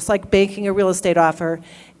contingencies, just like making a real estate offer,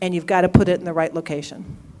 and you've got to put it in the right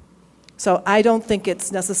location. So I don't think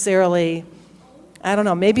it's necessarily, I don't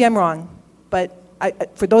know, maybe I'm wrong, but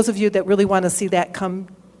for those of you that really want to see that come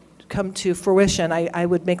to fruition, I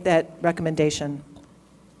would make that recommendation.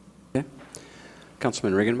 Okay.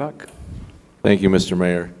 Councilman Regenbach? Thank you, Mr.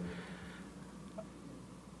 Mayor.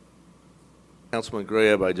 Councilman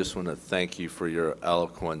Graham, I just want to thank you for your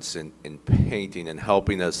eloquence in painting and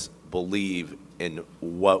helping us believe in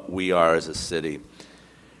what we are as a city.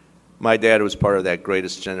 My dad was part of that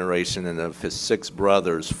greatest generation, and of his 6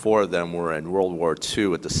 brothers, 4 of them were in World War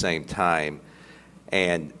II at the same time.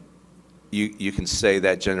 And you can say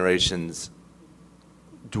that generation's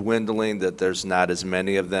dwindling, that there's not as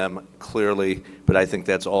many of them, clearly, but I think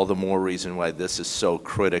that's all the more reason why this is so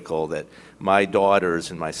critical, that my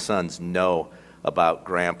daughters and my sons know about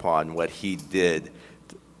Grandpa and what he did.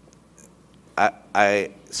 I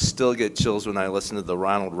still get chills when I listen to the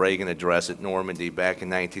Ronald Reagan address at Normandy back in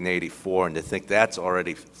 1984, and to think that's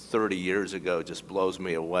already 30 years ago just blows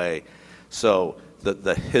me away. So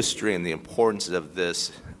the history and the importance of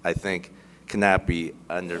this, I think, cannot be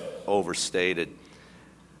overstated.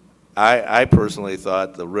 I personally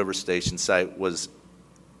thought the River Station site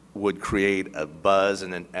would create a buzz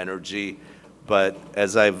and an energy, but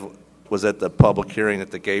as was at the public hearing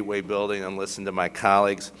at the Gateway Building and listened to my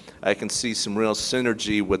colleagues, I can see some real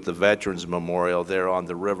synergy with the Veterans Memorial there on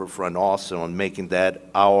the riverfront also, and making that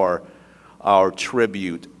our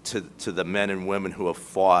tribute to the men and women who have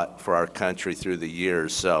fought for our country through the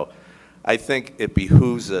years. So I think it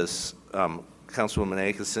behooves us.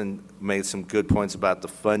 Councilwoman Akeson made some good points about the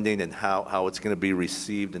funding and how it's going to be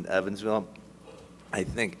received in Evansville. I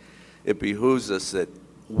think it behooves us that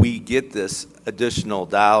we get this additional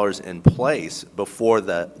dollars in place before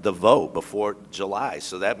the vote, before July.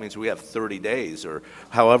 So that means we have 30 days or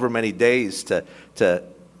however many days to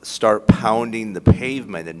start pounding the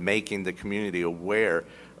pavement and making the community aware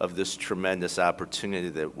of this tremendous opportunity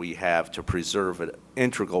that we have to preserve an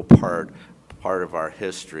integral part of our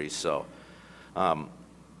history. So, and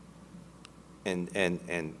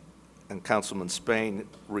Councilman Spain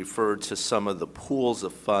referred to some of the pools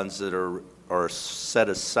of funds that are set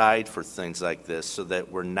aside for things like this, so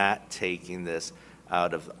that we're not taking this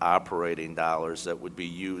out of operating dollars that would be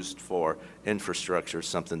used for infrastructure,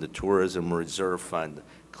 something. The Tourism Reserve Fund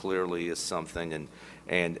clearly is something,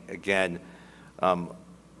 and again,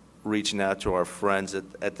 reaching out to our friends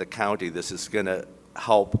at the county, this is going to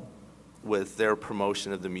help with their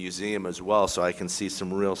promotion of the museum as well, so I can see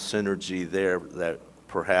some real synergy there that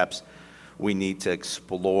perhaps we need to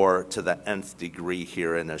explore to the nth degree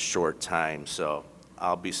here in a short time. So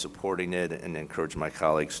I'll be supporting it and encourage my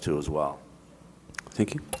colleagues to as well.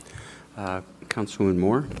 Thank you. Councilwoman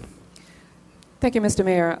Moore? Thank you, Mr.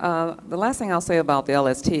 Mayor. The last thing I'll say about the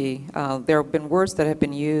LST, there have been words that have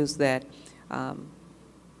been used that,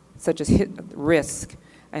 such as risk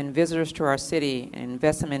and visitors to our city, and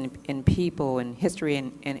investment in people and history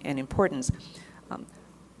and importance.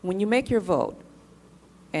 When you make your vote,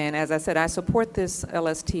 and as I said, I support this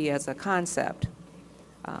LST as a concept,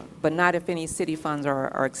 but not if any city funds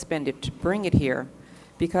are expended to bring it here,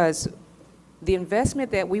 because the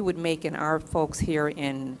investment that we would make in our folks here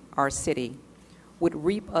in our city would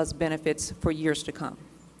reap us benefits for years to come.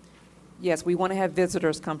 Yes, we want to have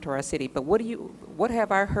visitors come to our city, but what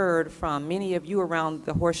have I heard from many of you around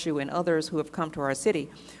the Horseshoe and others who have come to our city?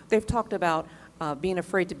 They've talked about being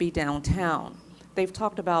afraid to be downtown. They've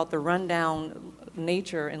talked about the rundown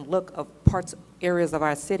nature and look of areas of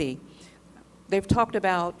our city. They've talked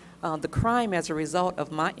about the crime as a result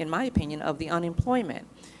of, in my opinion, of the unemployment.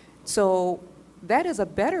 So that is a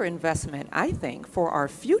better investment, I think, for our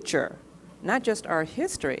future, not just our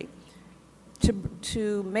history,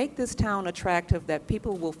 to make this town attractive, that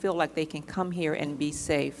people will feel like they can come here and be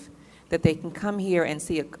safe, that they can come here and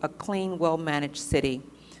see a clean, well-managed city.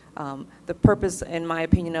 The purpose, in my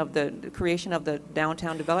opinion, of the creation of the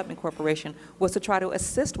Downtown Development Corporation was to try to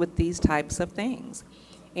assist with these types of things.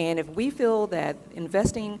 And if we feel that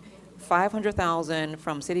investing $500,000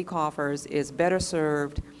 from city coffers is better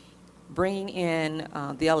served bringing in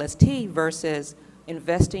the LST versus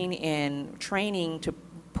investing in training to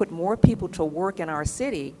put more people to work in our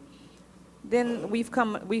city, then we've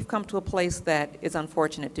come to a place that is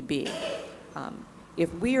unfortunate to be.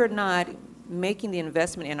 If we are not making the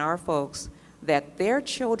investment in our folks that their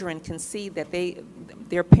children can see that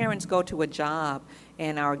their parents go to a job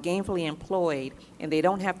and are gainfully employed and they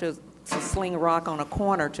don't have to sling rock on a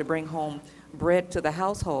corner to bring home bread to the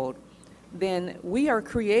household, then we are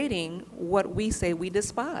creating what we say we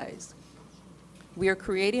despise. We are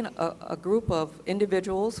creating a group of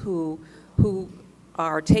individuals who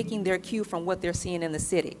are taking their cue from what they're seeing in the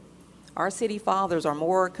city. Our city fathers are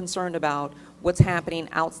more concerned about what's happening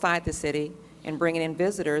outside the city and bringing in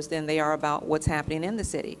visitors than they are about what's happening in the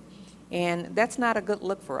city. And that's not a good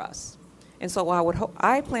look for us. And so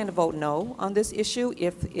I plan to vote no on this issue.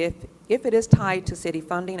 If it is tied to city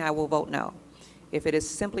funding, I will vote no. If it is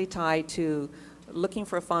simply tied to looking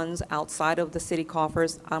for funds outside of the city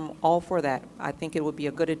coffers, I'm all for that. I think it would be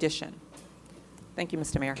a good addition. Thank you,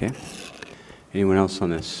 Mr. Mayor. Okay. Anyone else on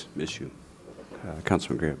this issue?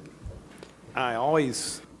 Councilman Grant. I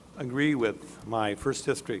always agree with my first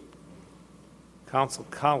district council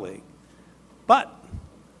colleague, but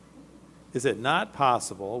is it not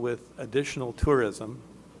possible with additional tourism,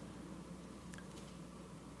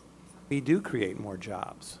 we do create more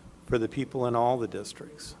jobs for the people in all the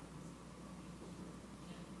districts?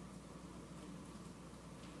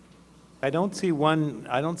 I don't see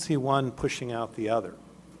one pushing out the other.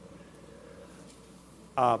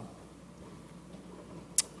 I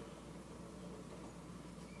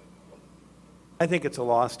think it's a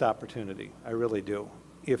lost opportunity. I really do.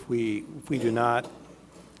 If we do not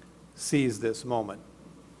seize this moment.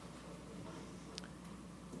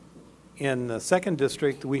 In the second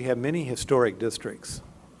district, we have many historic districts.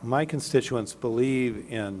 My constituents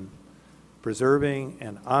believe in preserving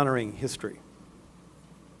and honoring history.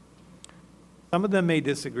 Some of them may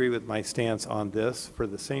disagree with my stance on this for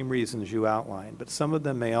the same reasons you outlined, but some of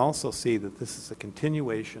them may also see that this is a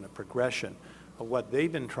continuation, a progression of what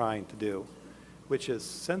they've been trying to do, which is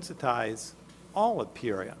sensitize all of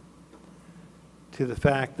Peoria to the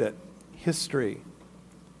fact that history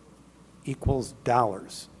equals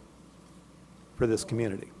dollars for this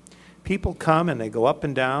community. People come and they go up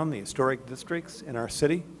and down the historic districts in our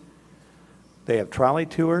city. They have trolley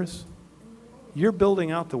tours. You're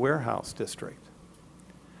building out the warehouse district.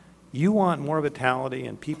 You want more vitality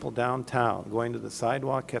and people downtown going to the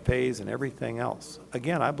sidewalk cafes and everything else.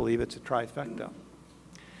 Again, I believe it's a trifecta.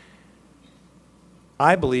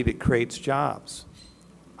 I believe it creates jobs.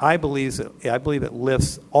 I believe it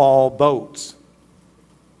lifts all boats.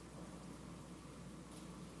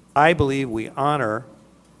 I believe we honor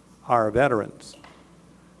our veterans.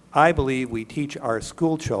 I believe we teach our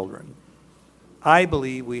school children. I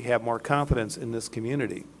believe we have more confidence in this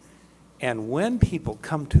community. And when people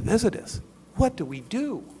come to visit us, what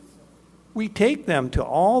do? We take them to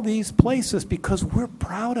all these places because we're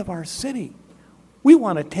proud of our city. We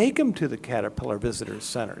want to take them to the Caterpillar Visitors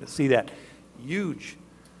Center to see that huge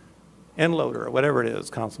end loader or whatever it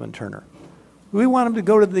is, Councilman Turner. We want them to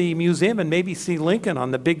go to the museum and maybe see Lincoln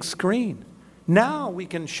on the big screen. Now we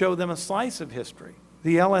can show them a slice of history,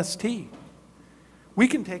 the LST. We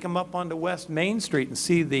can take them up onto West Main Street and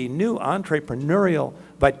see the new entrepreneurial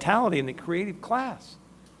vitality in the creative class.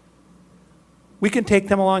 We can take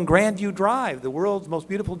them along Grandview Drive, the world's most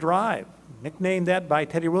beautiful drive, nicknamed that by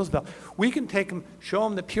Teddy Roosevelt. We can take them, show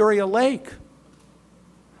them the Peoria Lake,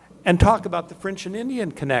 and talk about the French and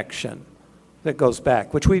Indian connection that goes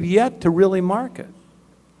back, which we've yet to really market.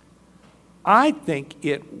 I think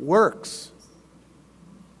it works.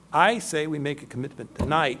 I say we make a commitment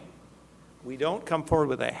tonight. We don't come forward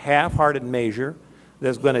with a half-hearted measure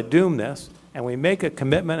that's going to doom this, and we make a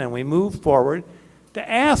commitment and we move forward to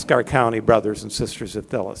ask our county brothers and sisters if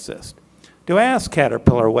they'll assist, to ask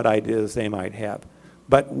Caterpillar what ideas they might have.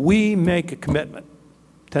 But we make a commitment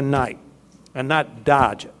tonight and not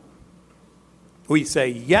dodge it. We say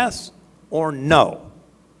yes or no.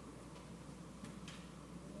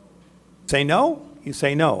 Say no, you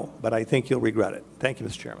say no, but I think you'll regret it. Thank you,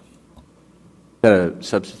 Mr. Chairman. Is that a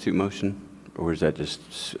substitute motion, or is that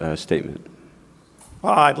just a statement?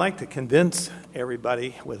 Well, I'd like to convince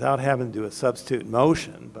everybody without having to do a substitute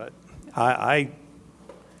motion, but I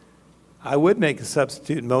would make a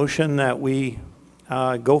substitute motion that we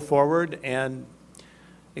go forward and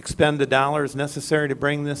expend the dollars necessary to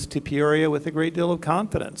bring this to Peoria with a great deal of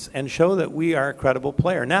confidence and show that we are a credible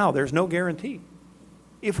player. Now, there's no guarantee.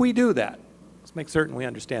 If we do that, let's make certain we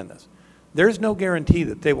understand this. There's no guarantee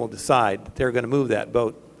that they will decide that they're going to move that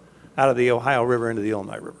boat out of the Ohio River into the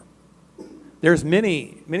Illinois River. There's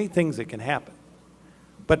many things that can happen.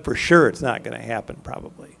 But for sure, it's not going to happen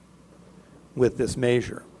probably with this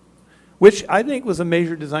measure, which I think was a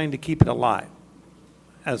measure designed to keep it alive.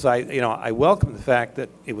 As I welcome the fact that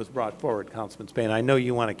it was brought forward, Councilman Spain. I know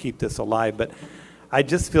you want to keep this alive, but I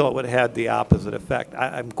just feel it would have had the opposite effect.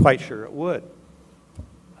 I'm quite sure it would.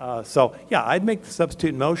 So, yeah, I'd make the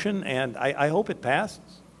substitute motion, and I hope it passes.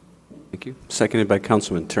 Thank you. Seconded by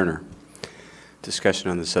Councilman Turner. Discussion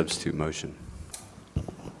on the substitute motion.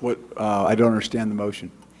 What, I don't understand the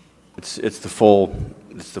motion. It's the full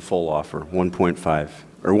offer, 1.5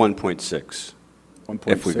 or 1.6.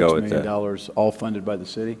 If we go $1.6 with that. million, all funded by the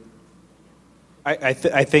city? I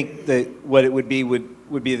think that what it would be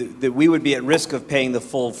that we would be at risk of paying the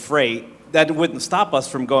full freight. That wouldn't stop us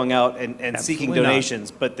from going out and seeking donations,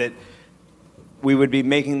 but that we would be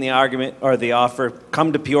making the argument or the offer,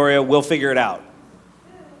 come to Peoria, we'll figure it out.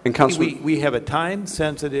 And Councilman, We have a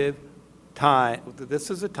time-sensitive time. This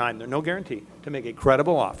is a time, there's no guarantee, to make a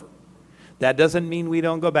credible offer. That doesn't mean we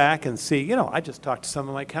don't go back and see. I just talked to some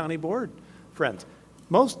of my county board friends.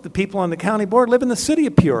 Most of the people on the county board live in the city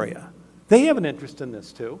of Peoria. They have an interest in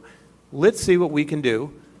this too. Let's see what we can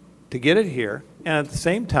do to get it here, and at the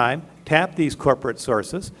same time, tap these corporate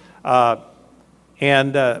sources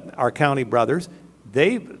and our county brothers.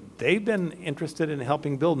 They've been interested in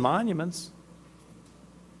helping build monuments.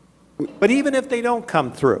 But even if they don't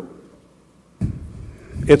come through,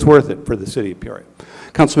 it's worth it for the city of Peoria.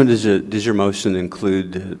 Councilman, does your motion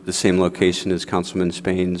include the same location as Councilman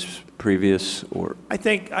Spain's previous, or? I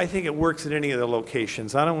think it works at any of the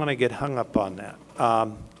locations. I don't want to get hung up on that.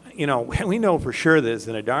 We know for sure that it's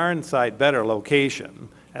in a darn sight better location,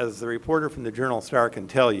 as the reporter from the Journal-Star can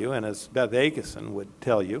tell you, and as Beth Akeson would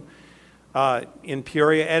tell you, in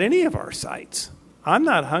Peoria at any of our sites. I'm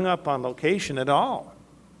not hung up on location at all.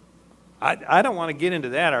 I don't want to get into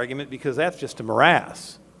that argument because that's just a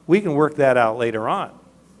morass. We can work that out later on.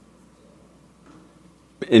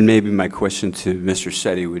 And maybe my question to Mr.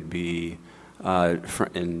 Setti would be,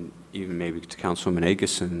 and even maybe to Councilwoman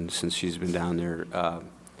Akeson, since she's been down there,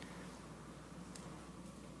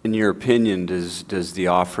 in your opinion, does the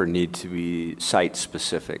offer need to be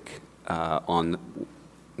site-specific on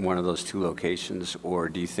one of those two locations, or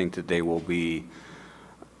do you think that they will be?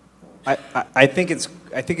 I think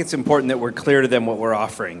it's important that we're clear to them what we're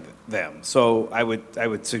offering them. So I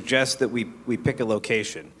would suggest that we pick a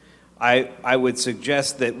location. I would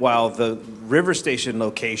suggest that while the River Station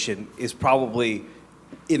location is probably,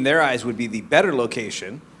 in their eyes, would be the better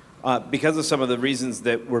location because of some of the reasons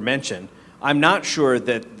that were mentioned, I'm not sure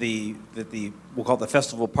that the we'll call it the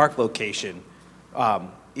Festival Park location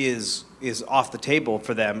is off the table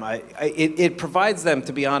for them. It provides them,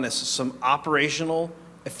 to be honest, some operational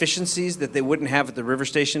efficiencies that they wouldn't have at the River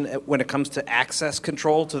Station when it comes to access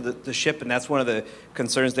control to the ship, and that's one of the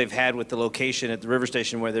concerns they've had with the location at the River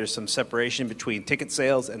Station, where there's some separation between ticket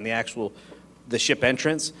sales and the ship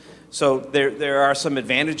entrance. So there are some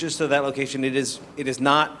advantages to that location. It is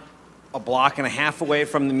not a block and a half away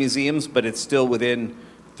from the museums, but it's still within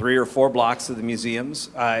 3 or 4 blocks of the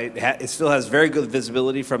museums. It still has very good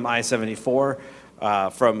visibility from I-74,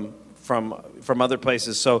 from other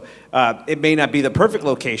places. So it may not be the perfect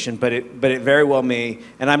location, but it very well may.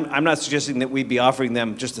 And I'm not suggesting that we'd be offering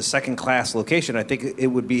them just a second-class location. I think it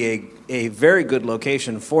would be a very good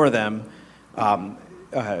location for them.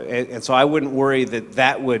 And so I wouldn't worry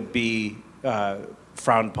that would be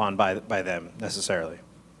frowned upon by them necessarily.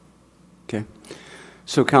 Okay.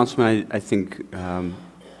 So, Councilman, I think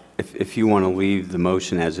if you want to leave the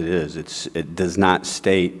motion as it is, it does not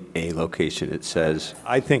state a location. It says...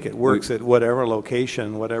 I think it works at whatever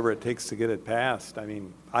location, whatever it takes to get it passed. I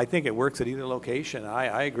mean, I think it works at either location.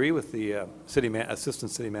 I agree with the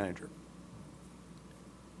assistant city manager.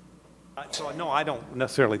 So, no, I don't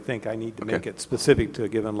necessarily think I need to make it specific to a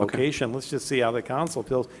given location. Okay. Let's just see how the council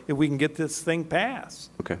feels if we can get this thing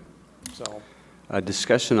passed. Okay. So...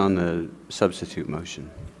 discussion on the substitute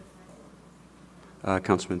motion.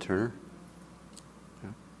 Councilman Turner? Yeah.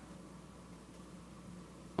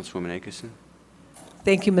 Councilwoman Akeson?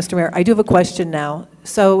 Thank you, Mr. Mayor. I do have a question now.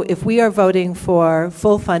 So if we are voting for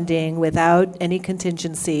full funding without any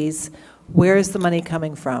contingencies, where is the money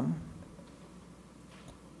coming from?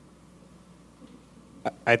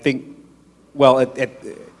 I think, well,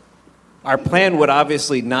 our plan would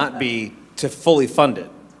obviously not be to fully fund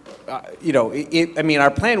it. I mean, our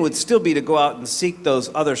plan would still be to go out and seek those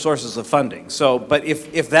other sources of funding. So, but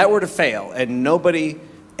if that were to fail and nobody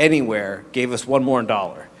anywhere gave us $1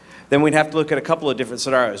 more, then we'd have to look at a couple of different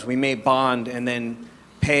scenarios. We may bond and then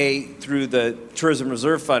pay through the Tourism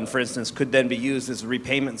Reserve Fund, for instance, could then be used as a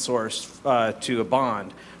repayment source to a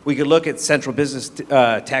bond. We could look at central business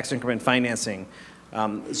tax increment financing.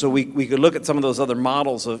 So we could look at some of those other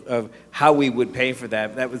models of how we would pay for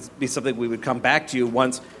that. That would be something we would come back to you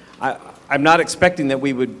once. I'm not expecting that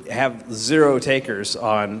we would have zero takers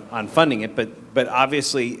on funding it, but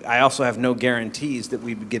obviously I also have no guarantees that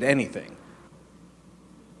we would get anything.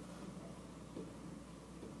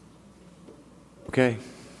 Okay.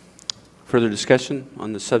 Further discussion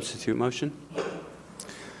on the substitute motion?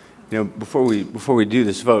 You know, before we do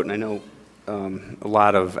this vote, and I know a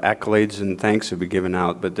lot of accolades and thanks have been given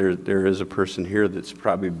out, but there is a person here that's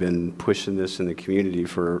probably been pushing this in the community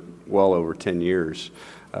for well over 10 years,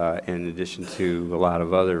 in addition to a lot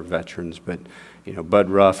of other veterans. But, you know, Bud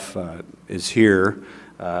Ruff is here.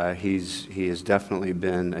 He has definitely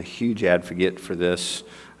been a huge advocate for this,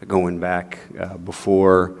 going back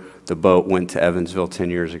before the boat went to Evansville 10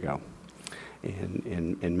 years ago.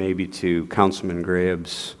 And maybe to Councilman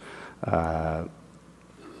Graves, part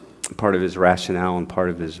of his rationale and part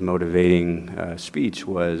of his motivating speech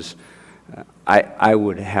was, I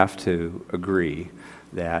would have to agree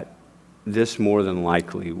that this more than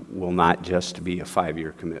likely will not just be a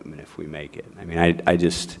 5-year commitment if we make it. I mean,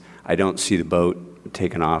 I don't see the boat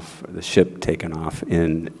taken off, the ship taken off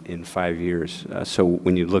in 5 years. So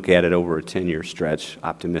when you look at it over a 10-year stretch,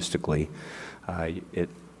 optimistically, it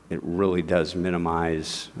really does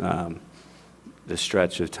minimize the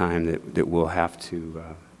stretch of time that we'll have to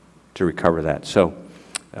recover that. So,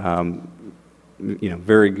 you know,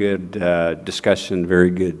 very good discussion,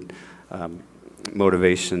 very good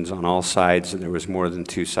motivations on all sides, and there was more than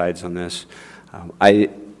 2 sides on this. I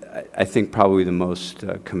think probably the most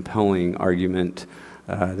compelling argument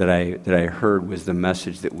that I heard was the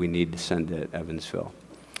message that we need to send to Evansville,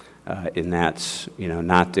 and that's, you know,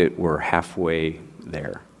 not that we're halfway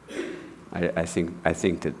there. I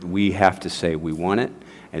think that we have to say we want it,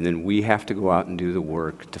 and then we have to go out and do the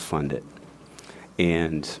work to fund it.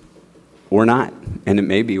 And we're not, and it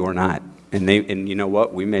may be we're not. And you know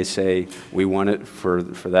what? We may say we want it for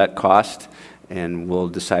that cost, and we'll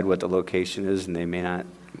decide what the location is, and they may not.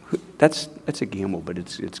 That's a gamble, but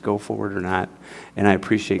it's go forward or not. And I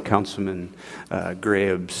appreciate Councilman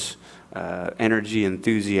Graves' energy,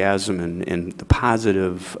 enthusiasm, and the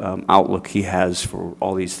positive outlook he has for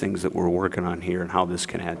all these things that we're working on here and how this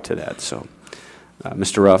can add to that. So,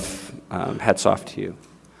 Mr. Ruff, hats off to you.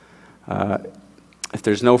 If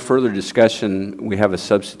there's no further discussion, we have a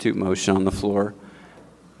substitute motion on the floor,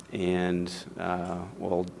 and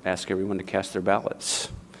we'll ask everyone to cast their ballots.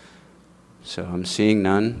 So I'm seeing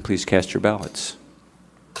none. Please cast your ballots.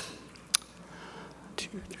 2,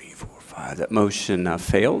 3, 4, 5. That motion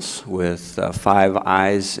fails with 5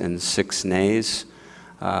 ayes and 6 nays.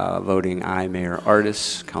 Voting aye, Mayor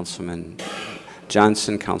Ardis, Councilman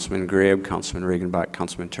Johnson, Councilman Grabe, Councilman Regenbach,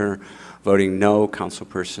 Councilman Turner. Voting no,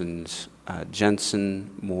 Councilpersons Jensen,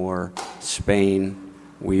 Moore, Spain,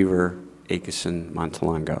 Weaver, Akeson,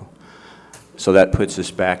 Montalongo. So that puts us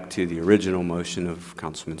back to the original motion of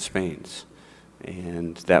Councilman Spain's.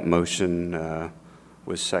 And that motion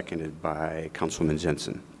was seconded by Councilman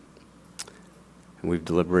Jensen. And we've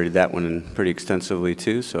deliberated that one pretty extensively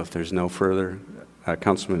too, so if there's no further,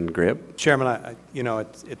 Councilman Grabe. Chairman, you know,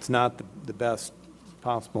 it's not the best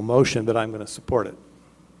possible motion, but I'm going to support it.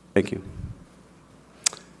 Thank you.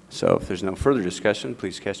 So if there's no further discussion,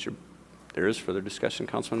 please cast your, there is further discussion,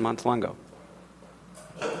 Councilman Montalongo.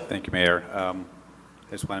 Thank you, Mayor. I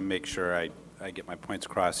just want to make sure I get my points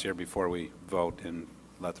across here before we vote and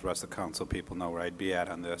let the rest of the council people know where I'd be at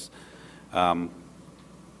on this.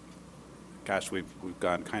 Gosh, we've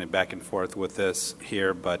gone kind of back and forth with this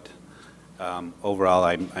here, but overall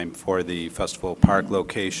I'm for the Festival Park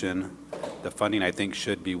location. The funding, I think,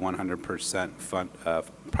 should be 100%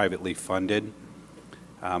 privately funded,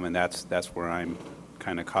 and that's where I'm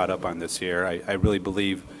kind of caught up on this here. I really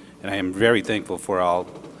believe, and I am very thankful for all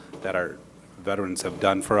that our veterans have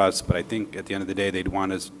done for us, but I think at the end of the day they'd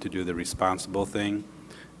want us to do the responsible thing,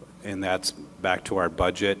 and that's back to our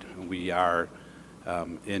budget. We are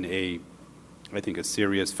in I think a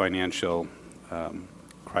serious financial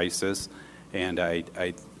crisis, and I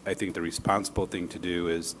think the responsible thing to do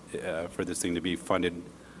is for this thing to be funded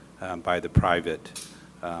by the private.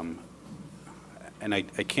 And I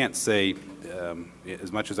can't say,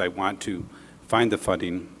 as much as I want to find the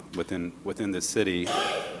funding within the city,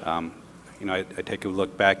 you know, I take a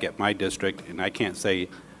look back at my district, and I can't say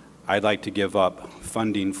I'd like to give up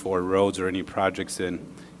funding for roads or any projects in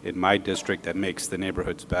my district that makes the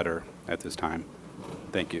neighborhoods better at this time.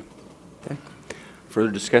 Thank you. Okay. Further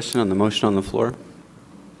discussion on the motion on the floor?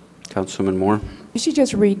 Councilman Moore. Could you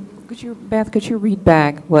just read, Beth, could you read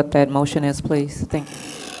back what that motion is, please? Thank you.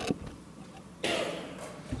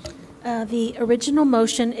 The original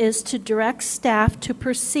motion is to direct staff to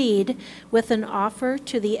proceed with an offer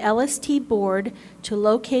to the LST Board to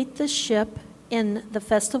locate the ship in the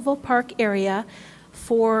Festival Park area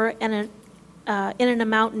for in an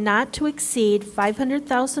amount not to exceed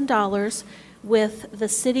 $500,000 with the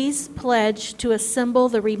city's pledge to assemble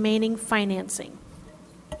the remaining financing.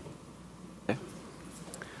 Okay.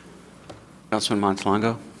 Councilman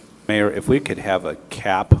Montalongo? Mayor, if we could have a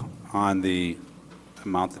cap on the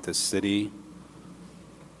amount that the city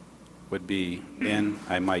would be in,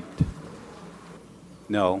 I might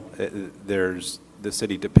know. There's the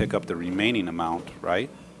city to pick up the remaining amount, right?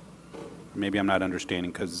 Maybe I'm not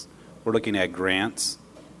understanding, because we're looking at grants.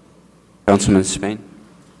 Councilman Spain?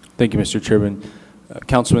 Thank you, Mr. Chairman.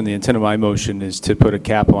 Councilman, the intent of my motion is to put a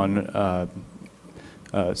cap on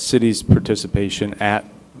city's participation at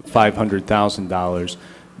 $500,000.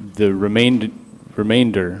 The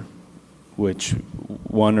remainder, which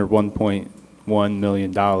 $1 or $1.1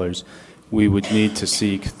 million, we would need to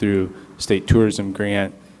seek through state tourism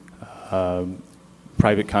grant,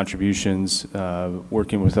 private contributions,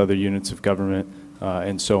 working with other units of government,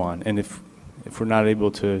 and so on. And if we're not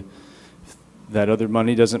able to, if that other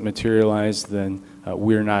money doesn't materialize, then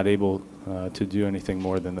we're not able to do anything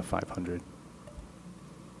more than the 500.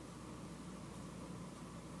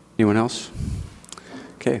 Anyone else?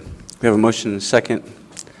 Okay, we have a motion and a second.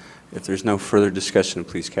 If there's no further discussion,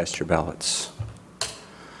 please cast your ballots.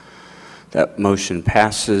 That motion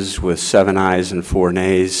passes with 7 ayes and 4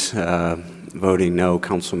 nays. Voting no,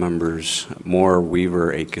 council members Moore,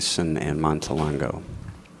 Weaver, Akeson, and Montalongo.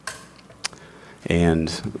 And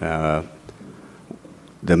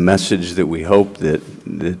the message that we hope that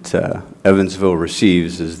Evansville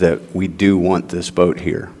receives is that we do want this boat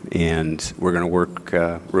here, and we're going to work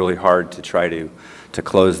really hard to try to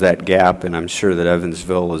close that gap. And I'm sure that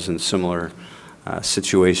Evansville is in similar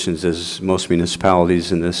situations as most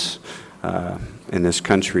municipalities in this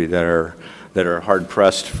country that are hard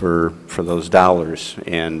pressed for those dollars.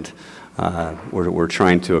 And we're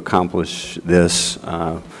trying to accomplish this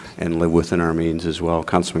and live within our means as well.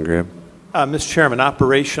 Councilman Graham. Mr. Chairman,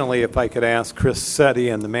 operationally, if I could ask Chris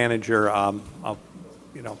Setti and the manager, I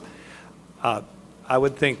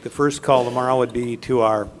would think the first call tomorrow would be to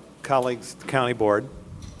our colleagues at the county board.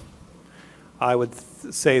 I would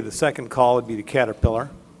say the second call would be to Caterpillar,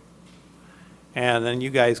 and then you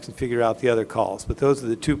guys can figure out the other calls. But those are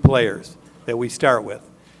the 2 players that we start with,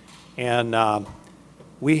 and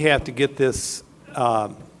we have to get this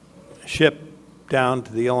ship down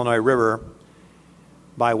to the Illinois River.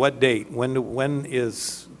 By what date? When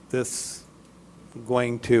is this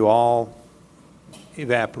going to all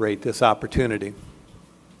evaporate, this opportunity?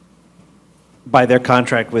 By their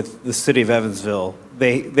contract with the city of Evansville,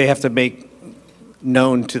 they have to make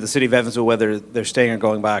known to the city of Evansville whether they're staying or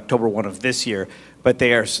going by October 1 of this year, but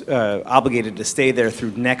they are obligated to stay there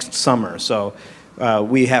through next summer. So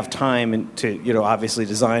we have time to, obviously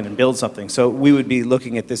design and build something. So we would be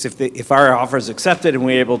looking at this if our offer is accepted and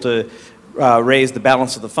we're able to raise the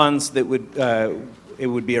balance of the funds, that it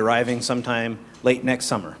would be arriving sometime late next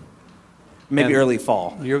summer, maybe early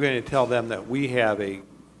fall. You're going to tell them that we have a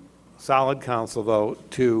solid council vote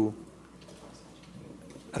to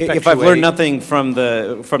effectuate. If I've learned nothing from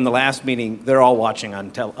the last meeting, they're all watching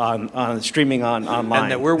on streaming online.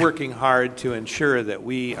 And that we're working hard to ensure that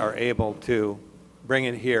we are able to bring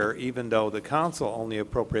it here, even though the council only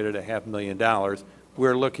appropriated $500,000.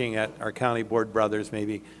 We're looking at our county board brothers,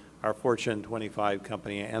 maybe our Fortune 25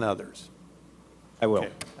 company and others. I will.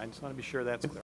 Okay. I just want to be sure that's clear.